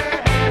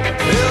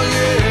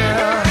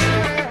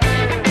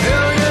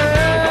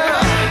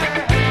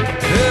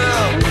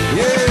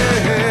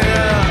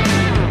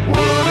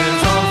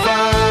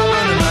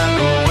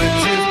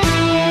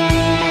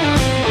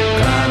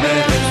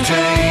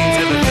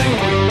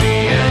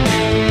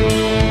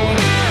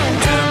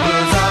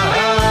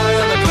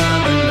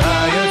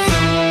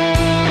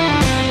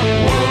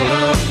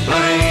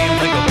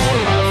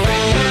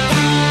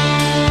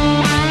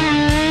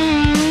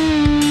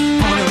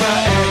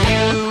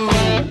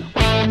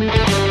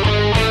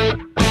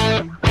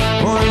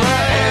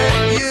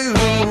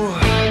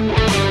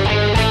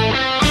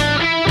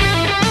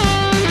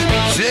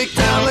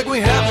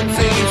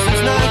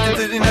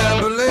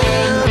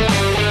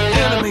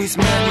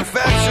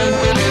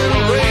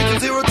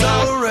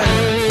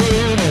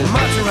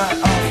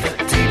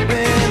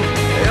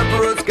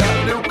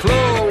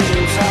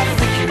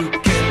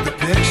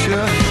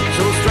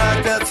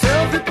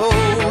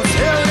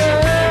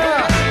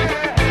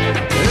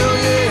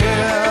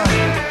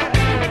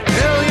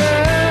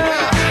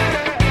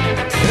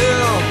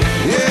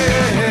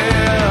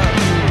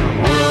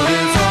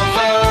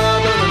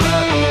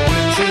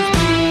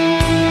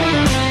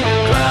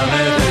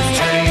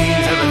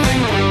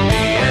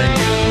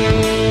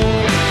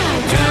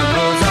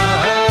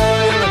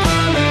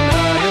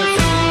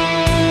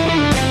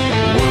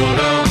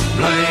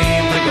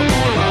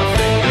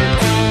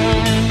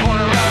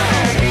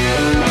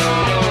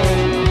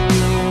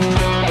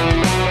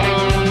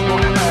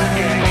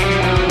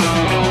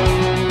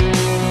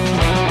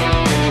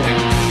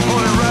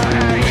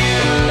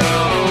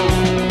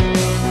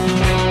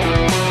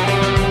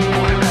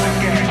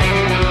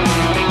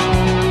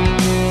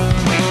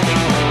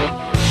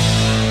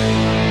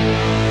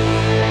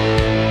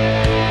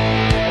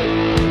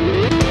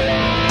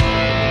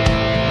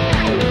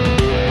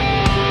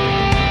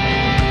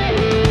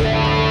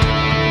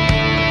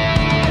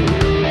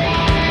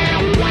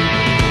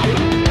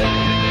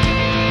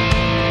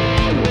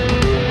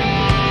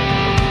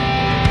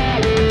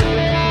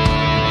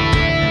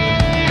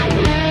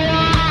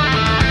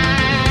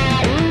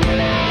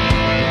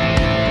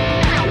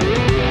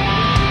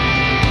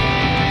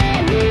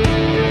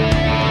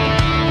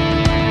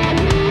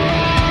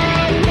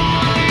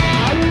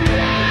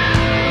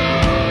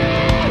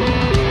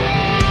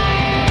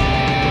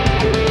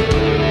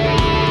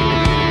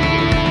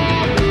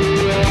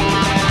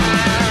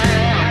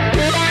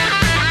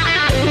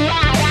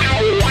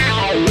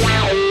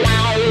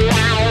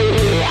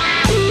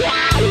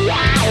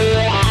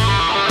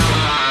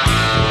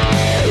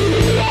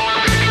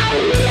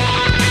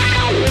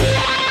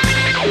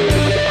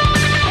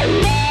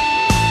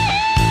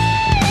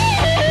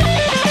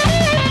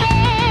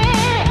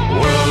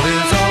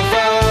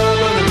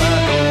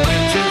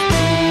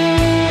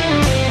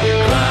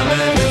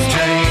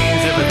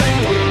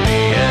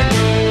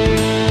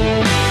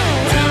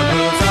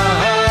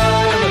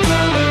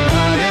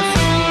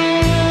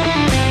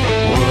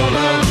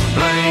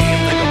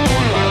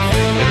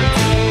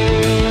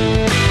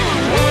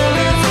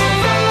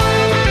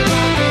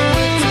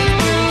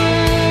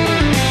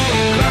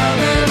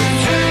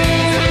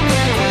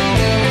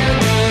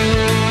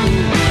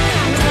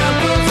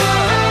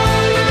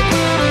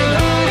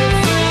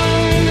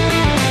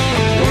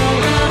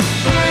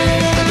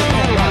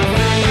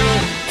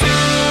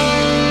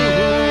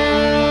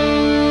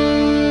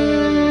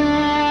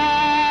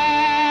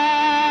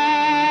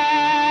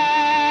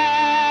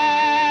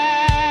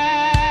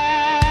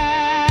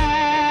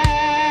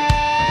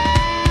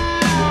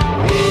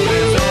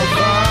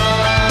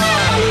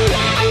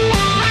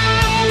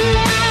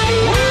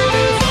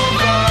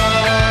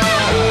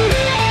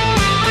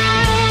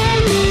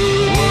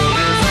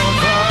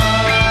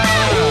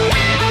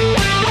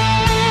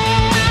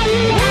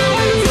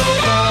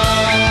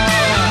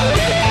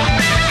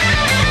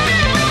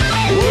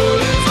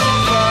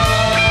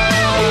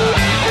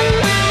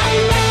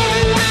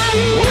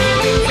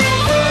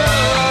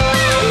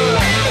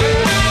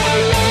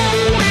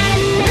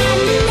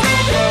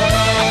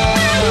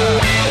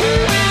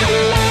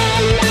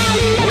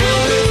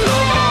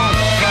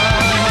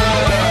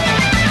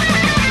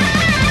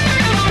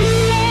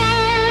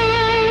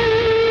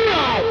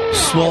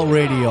 Swell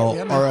Radio,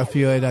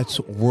 RFUA, that's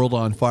World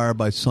on Fire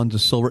by Sons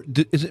of Silver.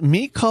 Is it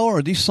me, Co, or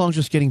are these songs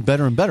just getting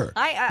better and better?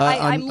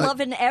 I'm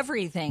loving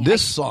everything.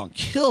 This song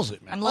kills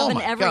it, man. I'm loving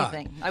my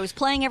everything. God. I was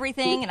playing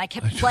everything, and I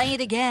kept playing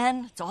it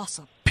again. It's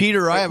awesome.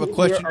 Peter, I have a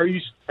question. Are you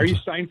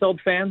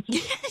Seinfeld fans?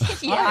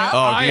 Yeah.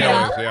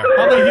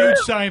 I'm a huge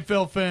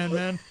Seinfeld fan,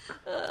 man.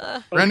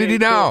 Randy, do you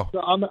know?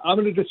 So I'm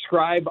going to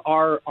describe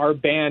our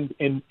band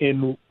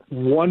in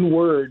one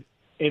word,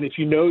 and if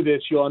you know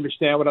this, you'll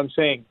understand what I'm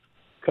saying.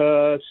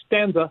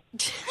 Costanza.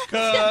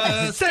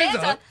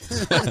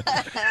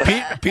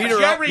 Peter,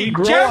 Jerry.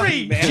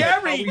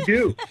 We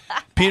do.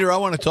 Peter, I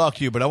want to talk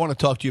to you, but I want to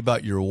talk to you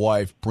about your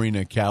wife,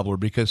 Brina Kabler,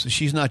 because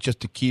she's not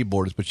just a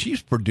keyboardist, but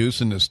she's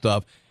producing this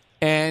stuff.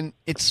 And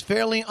it's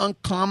fairly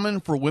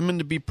uncommon for women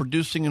to be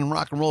producing in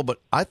rock and roll,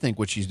 but I think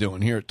what she's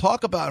doing here.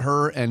 Talk about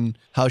her and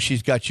how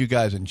she's got you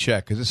guys in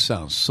check, because this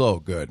sounds so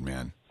good,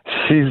 man.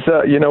 She's,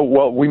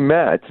 well, we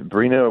met.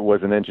 Brina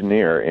was an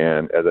engineer,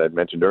 and as I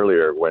mentioned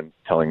earlier, when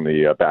telling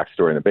the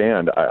backstory in the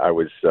band, I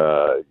was,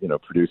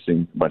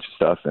 producing a bunch of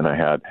stuff, and I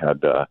had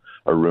a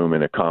room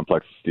in a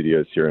complex of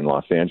studios here in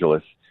Los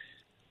Angeles,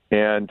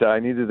 and I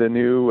needed a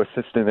new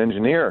assistant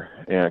engineer,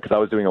 and because I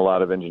was doing a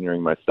lot of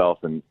engineering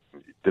myself and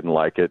didn't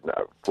like it.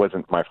 It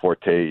wasn't my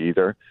forte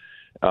either.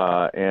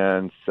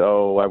 And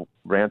so I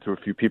ran through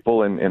a few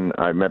people, and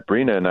I met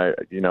Brina, and I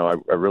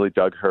really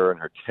dug her and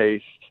her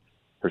taste,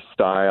 her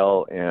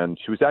style, and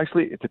she was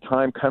actually at the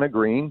time kind of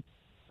green,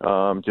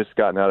 just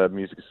gotten out of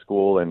music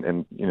school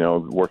and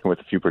working with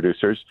a few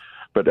producers,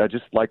 but I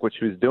just liked what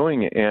she was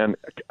doing, and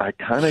I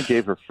kind of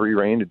gave her free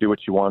rein to do what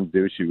she wanted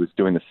to do. She was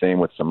doing the same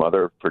with some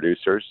other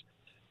producers,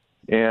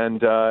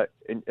 and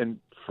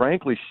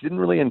frankly, she didn't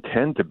really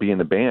intend to be in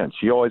the band.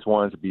 She always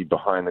wanted to be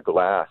behind the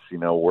glass,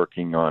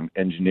 working on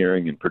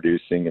engineering and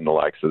producing and the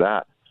likes of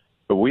that.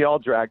 But we all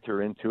dragged her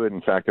into it.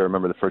 In fact, I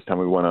remember the first time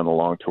we went on a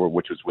long tour,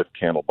 which was with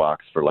Candlebox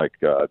for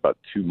about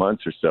 2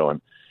 months or so.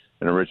 And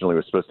originally it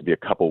was supposed to be a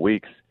couple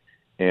weeks.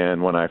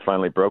 And when I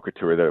finally broke it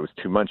to her that it was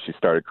 2 months, she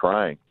started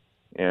crying.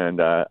 And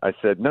I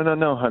said,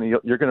 no, honey,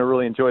 you're going to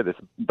really enjoy this.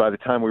 By the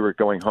time we were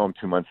going home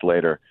 2 months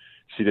later,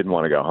 she didn't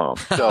want to go home.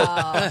 So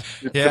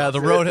yeah,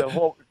 the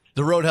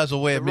road has a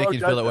way of making you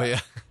feel that way.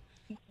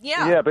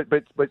 Yeah, but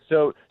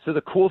so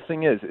the cool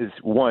thing is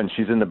one,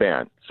 she's in the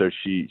band, so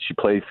she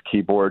plays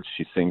keyboards,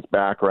 she sings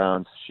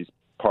backgrounds, she's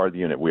part of the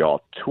unit. We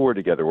all tour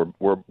together.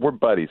 We're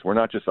buddies. We're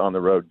not just on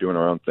the road doing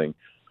our own thing.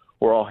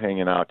 We're all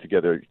hanging out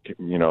together.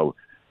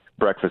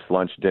 Breakfast,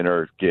 lunch,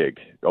 dinner, gig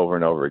over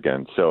and over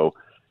again. So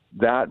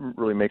that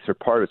really makes her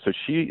part of it. So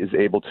she is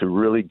able to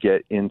really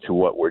get into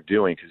what we're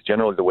doing, because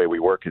generally the way we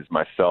work is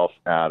myself,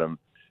 Adam,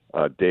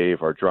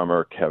 Dave, our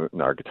drummer,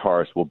 Kevin, our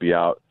guitarist, will be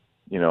out,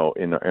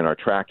 in our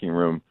tracking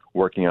room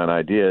working on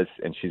ideas,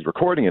 and she's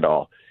recording it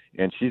all,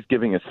 and she's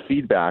giving us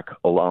feedback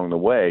along the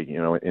way,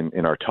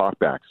 in our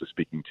talkback, so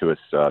speaking to us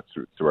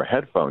through our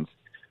headphones,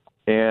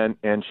 and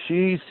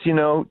she's,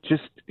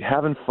 just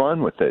having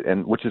fun with it,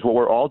 and which is what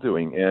we're all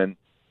doing, and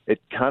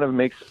it kind of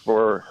makes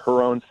for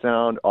her own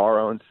sound, our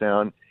own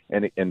sound,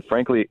 and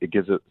frankly, it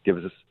gives us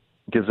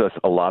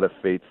a lot of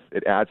faith.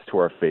 It adds to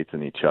our faith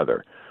in each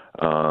other,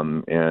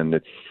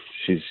 and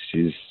she's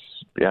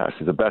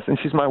the best, and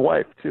she's my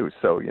wife too.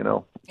 So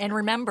And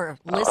remember,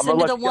 listen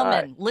to the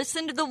woman.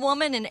 Listen to the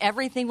woman, and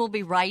everything will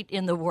be right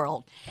in the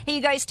world. Hey,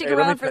 you guys, stick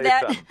around for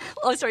that.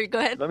 Oh, sorry. Go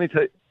ahead. Let me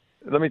tell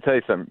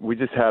you something. We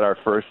just had our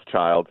first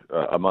child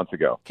a month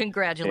ago.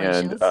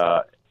 Congratulations.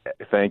 And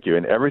thank you.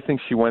 And everything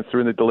she went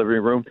through in the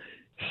delivery room,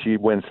 she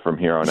wins from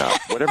here on out.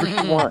 Whatever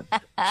she wants.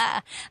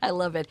 I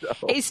love it.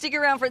 So. Hey, stick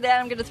around for that.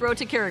 I'm going to throw it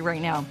to Kerry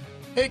right now.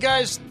 Hey,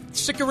 guys,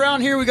 stick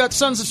around here. We got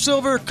Sons of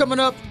Silver coming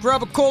up.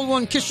 Grab a cold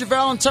one, kiss your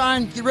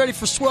Valentine. Get ready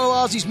for Swell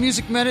Ozzy's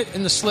Music Minute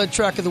and the sled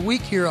track of the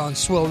week here on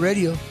Swell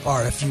Radio,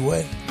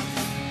 RFUA.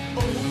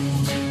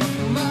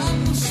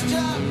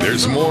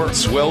 There's more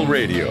Swell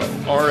Radio,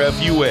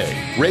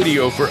 RFUA,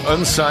 radio for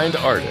unsigned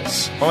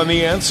artists, on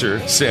The Answer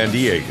San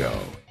Diego.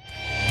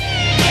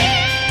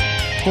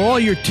 For all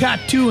your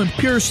tattoo and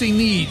piercing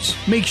needs,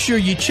 make sure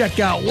you check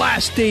out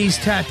Last Days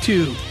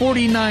Tattoo,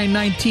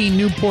 4919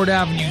 Newport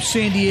Avenue,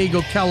 San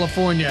Diego,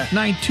 California,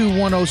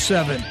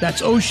 92107.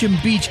 That's Ocean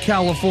Beach,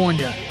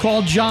 California.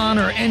 Call John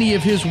or any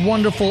of his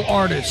wonderful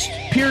artists.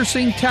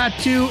 Piercing,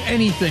 tattoo,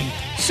 anything.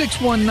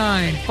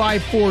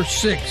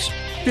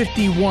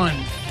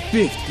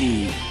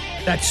 619-546-5150.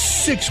 That's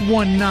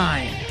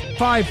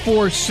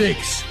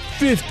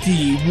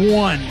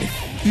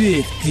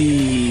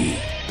 619-546-5150.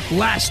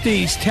 Last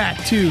Days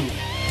Tattoo.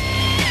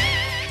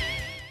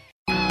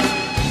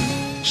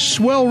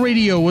 Swell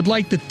Radio would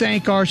like to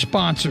thank our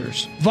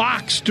sponsors: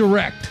 Vox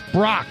Direct,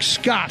 Brock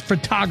Scott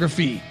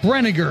Photography,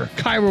 Brenniger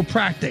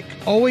Chiropractic,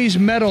 Always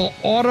Metal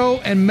Auto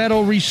and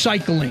Metal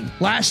Recycling,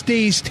 Last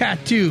Days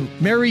Tattoo,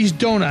 Mary's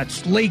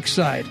Donuts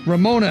Lakeside,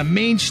 Ramona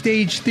Main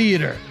Stage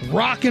Theater,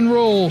 Rock and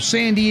Roll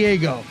San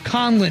Diego,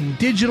 Conlin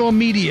Digital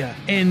Media,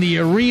 and the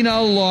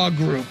Arena Law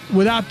Group.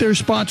 Without their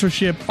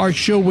sponsorship, our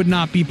show would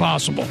not be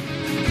possible.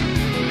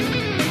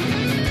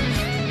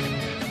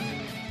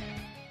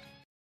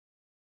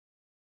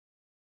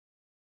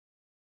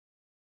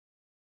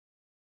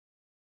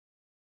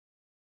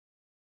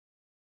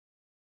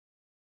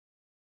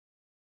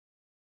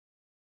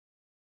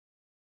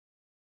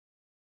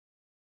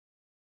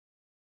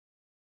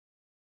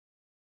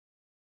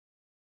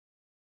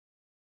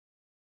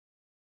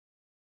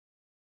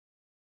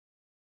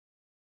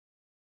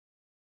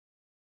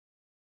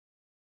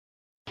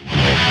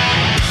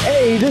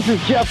 this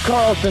is Jeff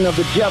Carlson of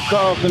the Jeff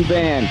Carlson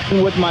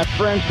Band with my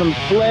friends from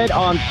Sled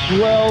on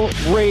Swell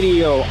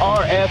Radio,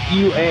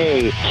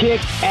 RFUA,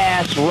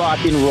 kick-ass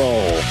rock and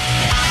roll.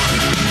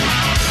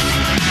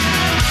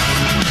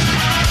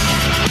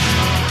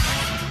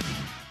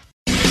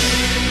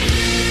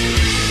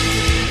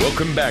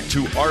 Welcome back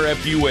to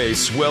RFUA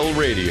Swell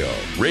Radio,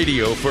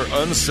 radio for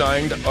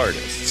unsigned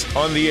artists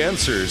on The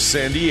Answer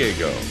San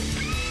Diego.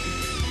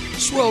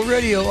 Swell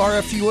Radio,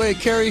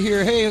 RFUA, Kerry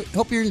here. Hey,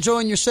 hope you're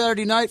enjoying your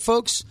Saturday night,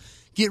 folks.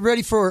 Get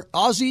ready for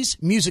Ozzy's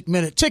Music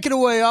Minute. Take it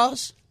away,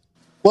 Oz.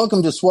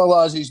 Welcome to Swell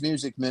Ozzy's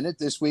Music Minute.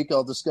 This week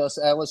I'll discuss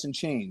Alice in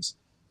Chains.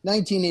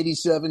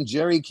 1987,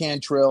 Jerry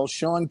Cantrell,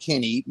 Sean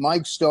Kinney,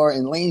 Mike Starr,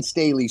 and Lane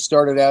Staley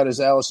started out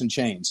as Alice in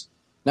Chains.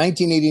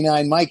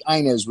 1989, Mike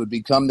Inez would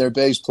become their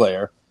bass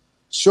player.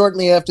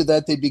 Shortly after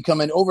that, they'd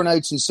become an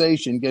overnight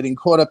sensation, getting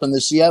caught up in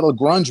the Seattle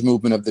grunge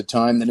movement of the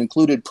time that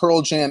included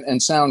Pearl Jam and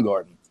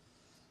Soundgarden.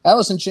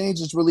 Alice in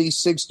Chains has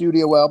released 6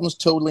 studio albums,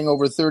 totaling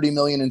over $30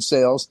 million in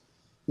sales.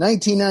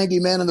 1990,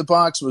 Man in the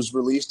Box was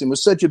released and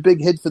was such a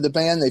big hit for the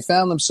band, they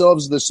found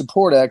themselves the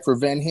support act for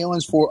Van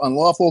Halen's For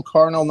Unlawful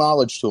Carnal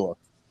Knowledge tour.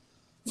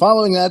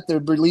 Following that, they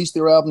released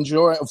their album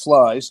Joy of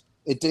Flies.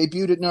 It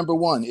debuted at number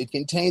 1. It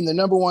contained the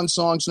number 1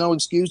 songs No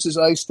Excuses,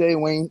 I Stay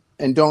Away,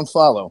 and Don't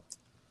Follow.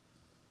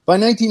 By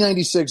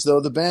 1996,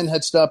 though, the band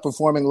had stopped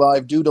performing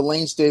live due to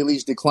Lane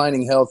Staley's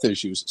declining health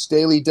issues.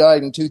 Staley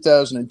died in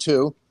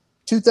 2002.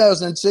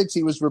 2006,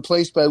 he was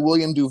replaced by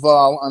William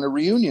Duvall on a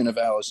reunion of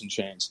Alice in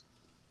Chains.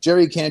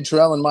 Jerry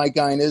Cantrell and Mike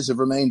Inez have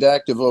remained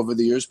active over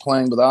the years,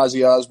 playing with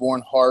Ozzy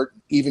Osbourne, Heart,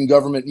 even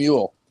Government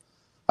Mule.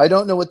 I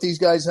don't know what these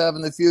guys have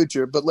in the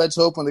future, but let's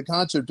hope when the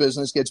concert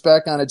business gets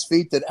back on its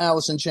feet that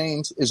Alice in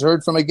Chains is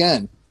heard from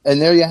again.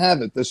 And there you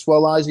have it, the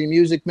Swell Ozzy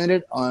Music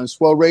Minute on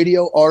Swell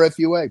Radio,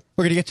 RFUA.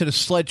 We're going to get to the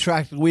sled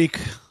track of the week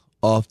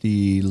of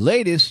the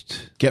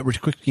latest Get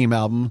Rich Quick Scheme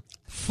album,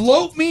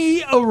 Float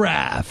Me a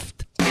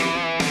Raft.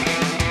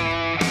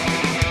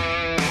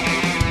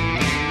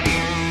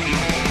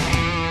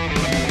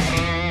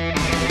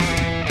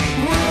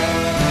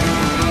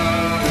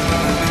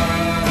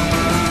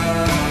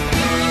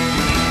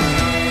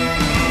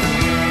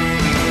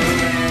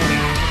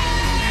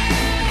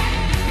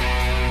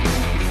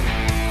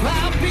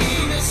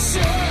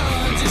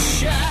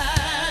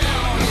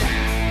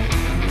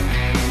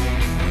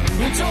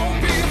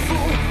 Don't be a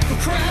fool,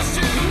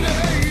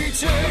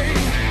 procrastinating.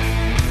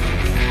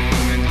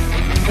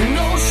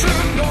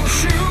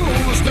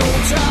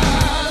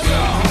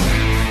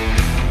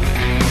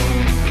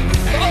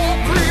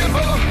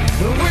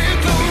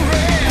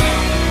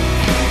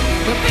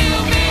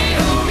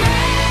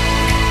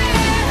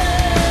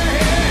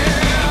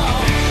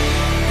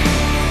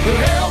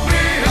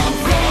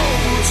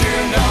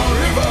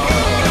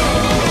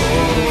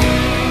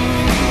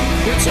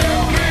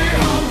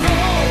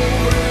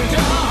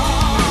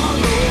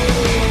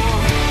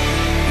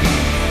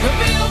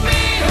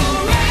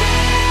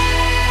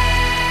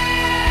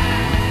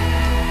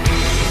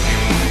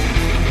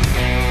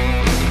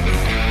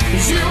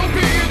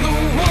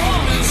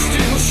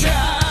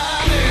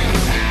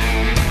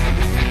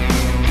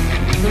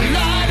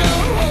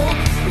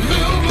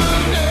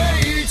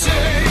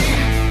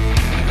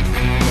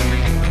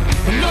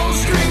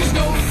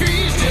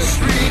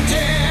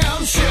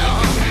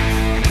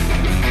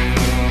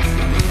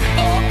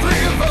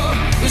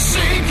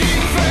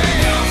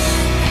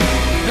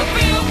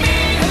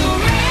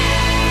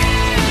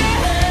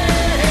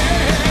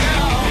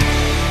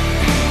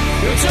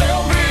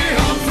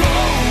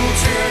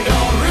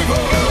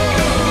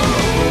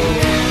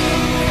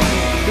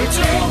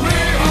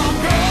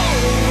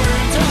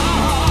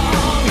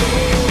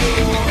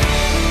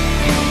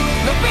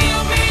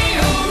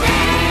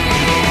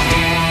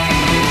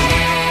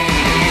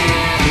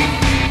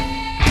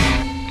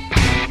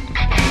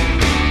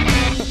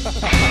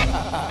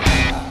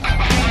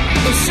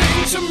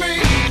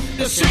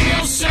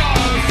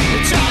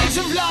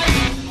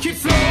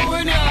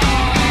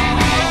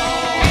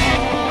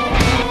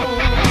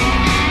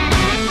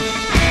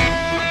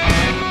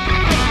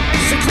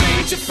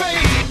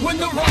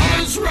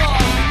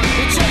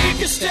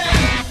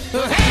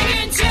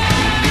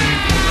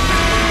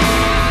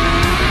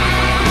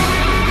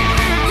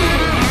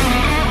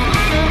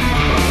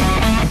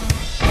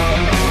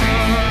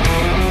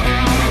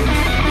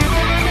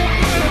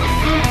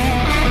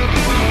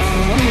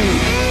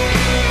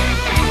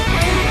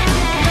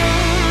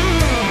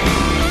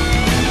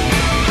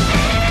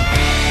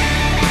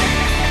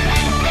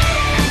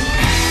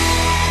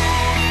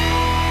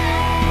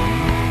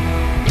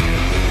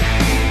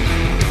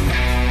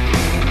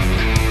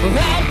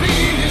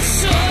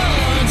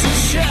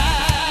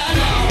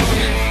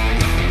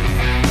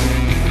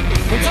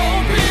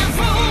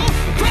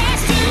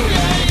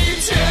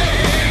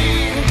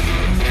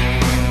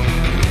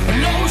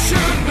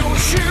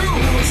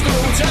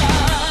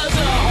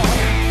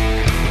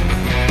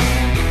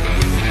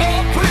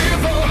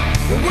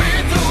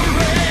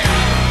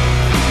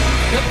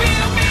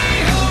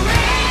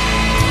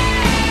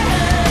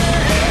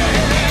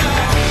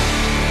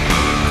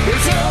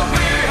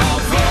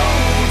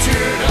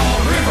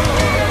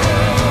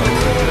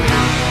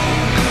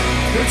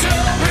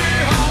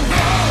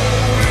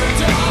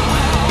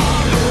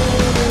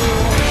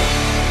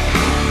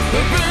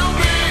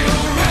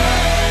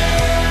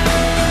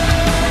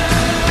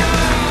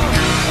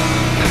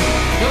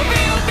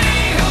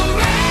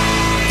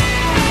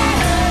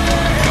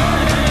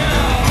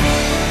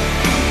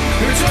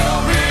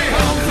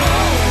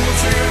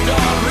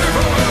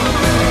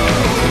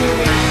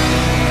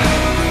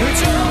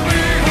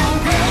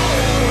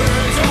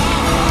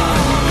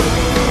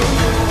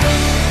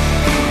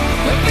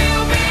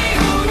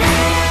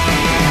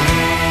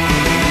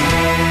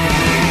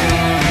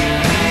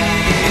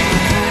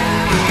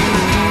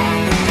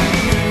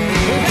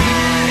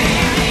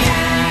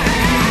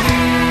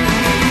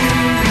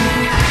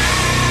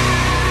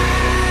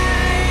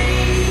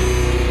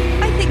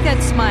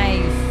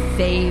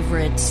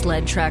 favorite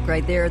sled track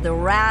right there, The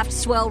Raft,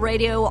 Swell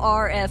Radio,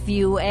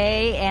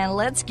 RFUA. And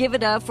let's give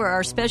it up for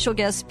our special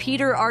guests,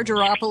 Peter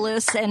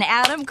Argyropoulos and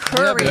Adam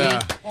Curry.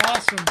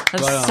 Awesome.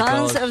 Of Right on,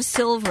 Sons fellas. of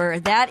Silver.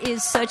 That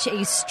is such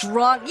a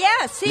strong...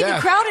 Yeah, see, the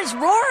crowd is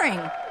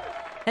roaring.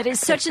 That is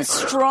such a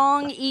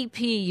strong EP,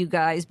 you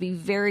guys. Be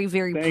very,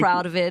 very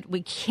proud of it.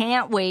 We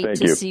can't wait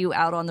to see you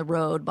out on the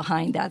road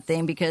behind that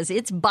thing because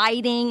it's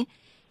biting.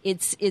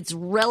 It's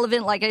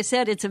relevant. Like I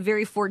said, it's a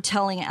very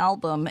foretelling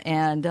album,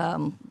 and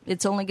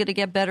it's only going to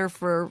get better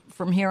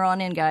from here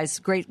on in, guys.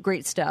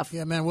 Great stuff.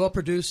 Yeah, man, well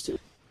produced.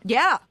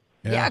 Yeah,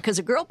 because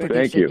a girl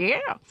produced it.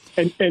 Yeah.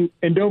 And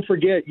don't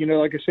forget,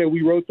 like I said,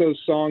 we wrote those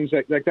songs.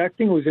 Like that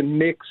thing was in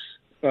mix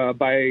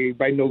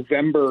by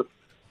November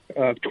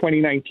of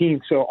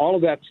 2019. So all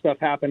of that stuff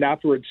happened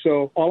afterwards.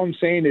 So all I'm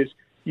saying is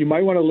you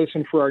might want to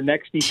listen for our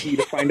next EP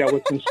to find out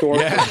what's in store.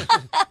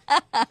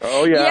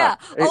 Oh, yeah.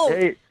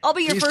 Hey, I'll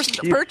be your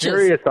first he's purchase.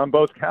 Serious on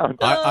both counts.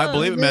 I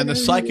believe it, man. The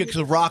Psychics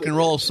of Rock and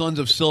Roll, Sons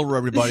of Silver,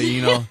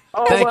 everybody, Oh,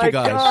 Thank my you,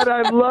 guys. God,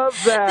 I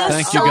love that.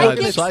 Thank you, guys.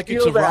 The I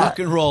Psychics feel of Rock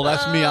and Roll.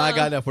 That's me. I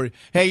got that for you.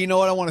 Hey, you know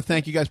what? I want to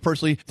thank you guys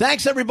personally.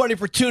 Thanks, everybody,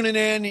 for tuning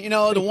in.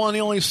 The one,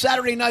 the only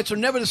Saturday nights are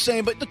never the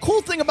same. But the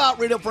cool thing about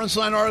Radio for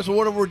Unsigned Artists or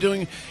whatever we're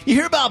doing, you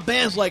hear about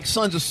bands like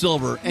Sons of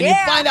Silver, and you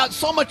find out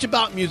so much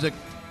about music.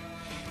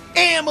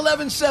 AM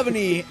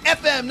 1170,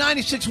 FM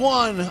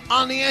 96.1,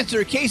 on The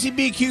Answer,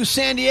 KCBQ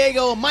San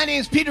Diego. My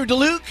name's Peter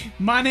DeLuke.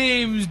 My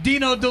name's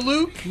Dino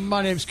DeLuke.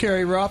 My name's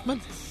Kerry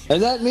Rothman.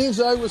 And that means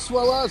I was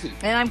Swell Ozzy.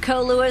 And I'm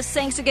Co Lewis.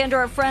 Thanks again to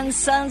our friends,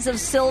 Sons of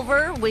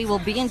Silver. We will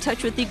be in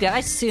touch with you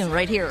guys soon,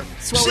 right here.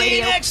 Swell See Radio.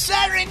 you next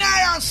Saturday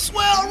night on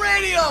Swell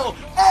Radio,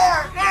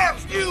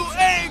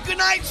 RFUA. Good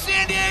night,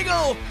 San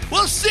Diego.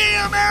 We'll see you,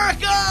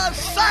 America.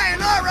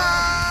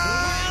 Sayonara.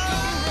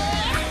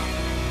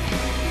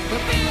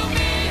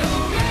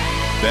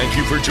 Thank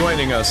you for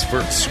joining us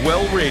for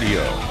Swell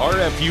Radio,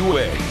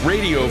 RFUA,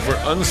 Radio for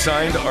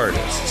Unsigned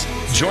Artists.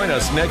 Join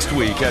us next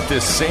week at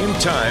this same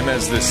time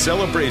as the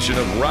celebration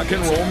of rock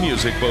and roll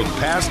music, both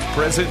past,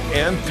 present,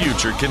 and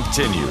future,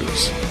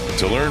 continues.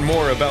 To learn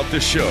more about the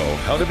show,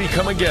 how to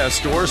become a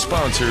guest or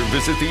sponsor,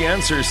 visit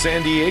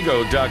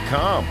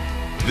theanswersandiego.com.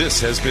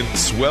 This has been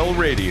Swell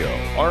Radio,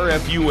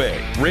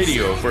 RFUA,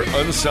 Radio for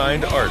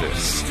Unsigned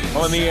Artists,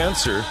 on The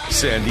Answer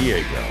San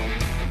Diego.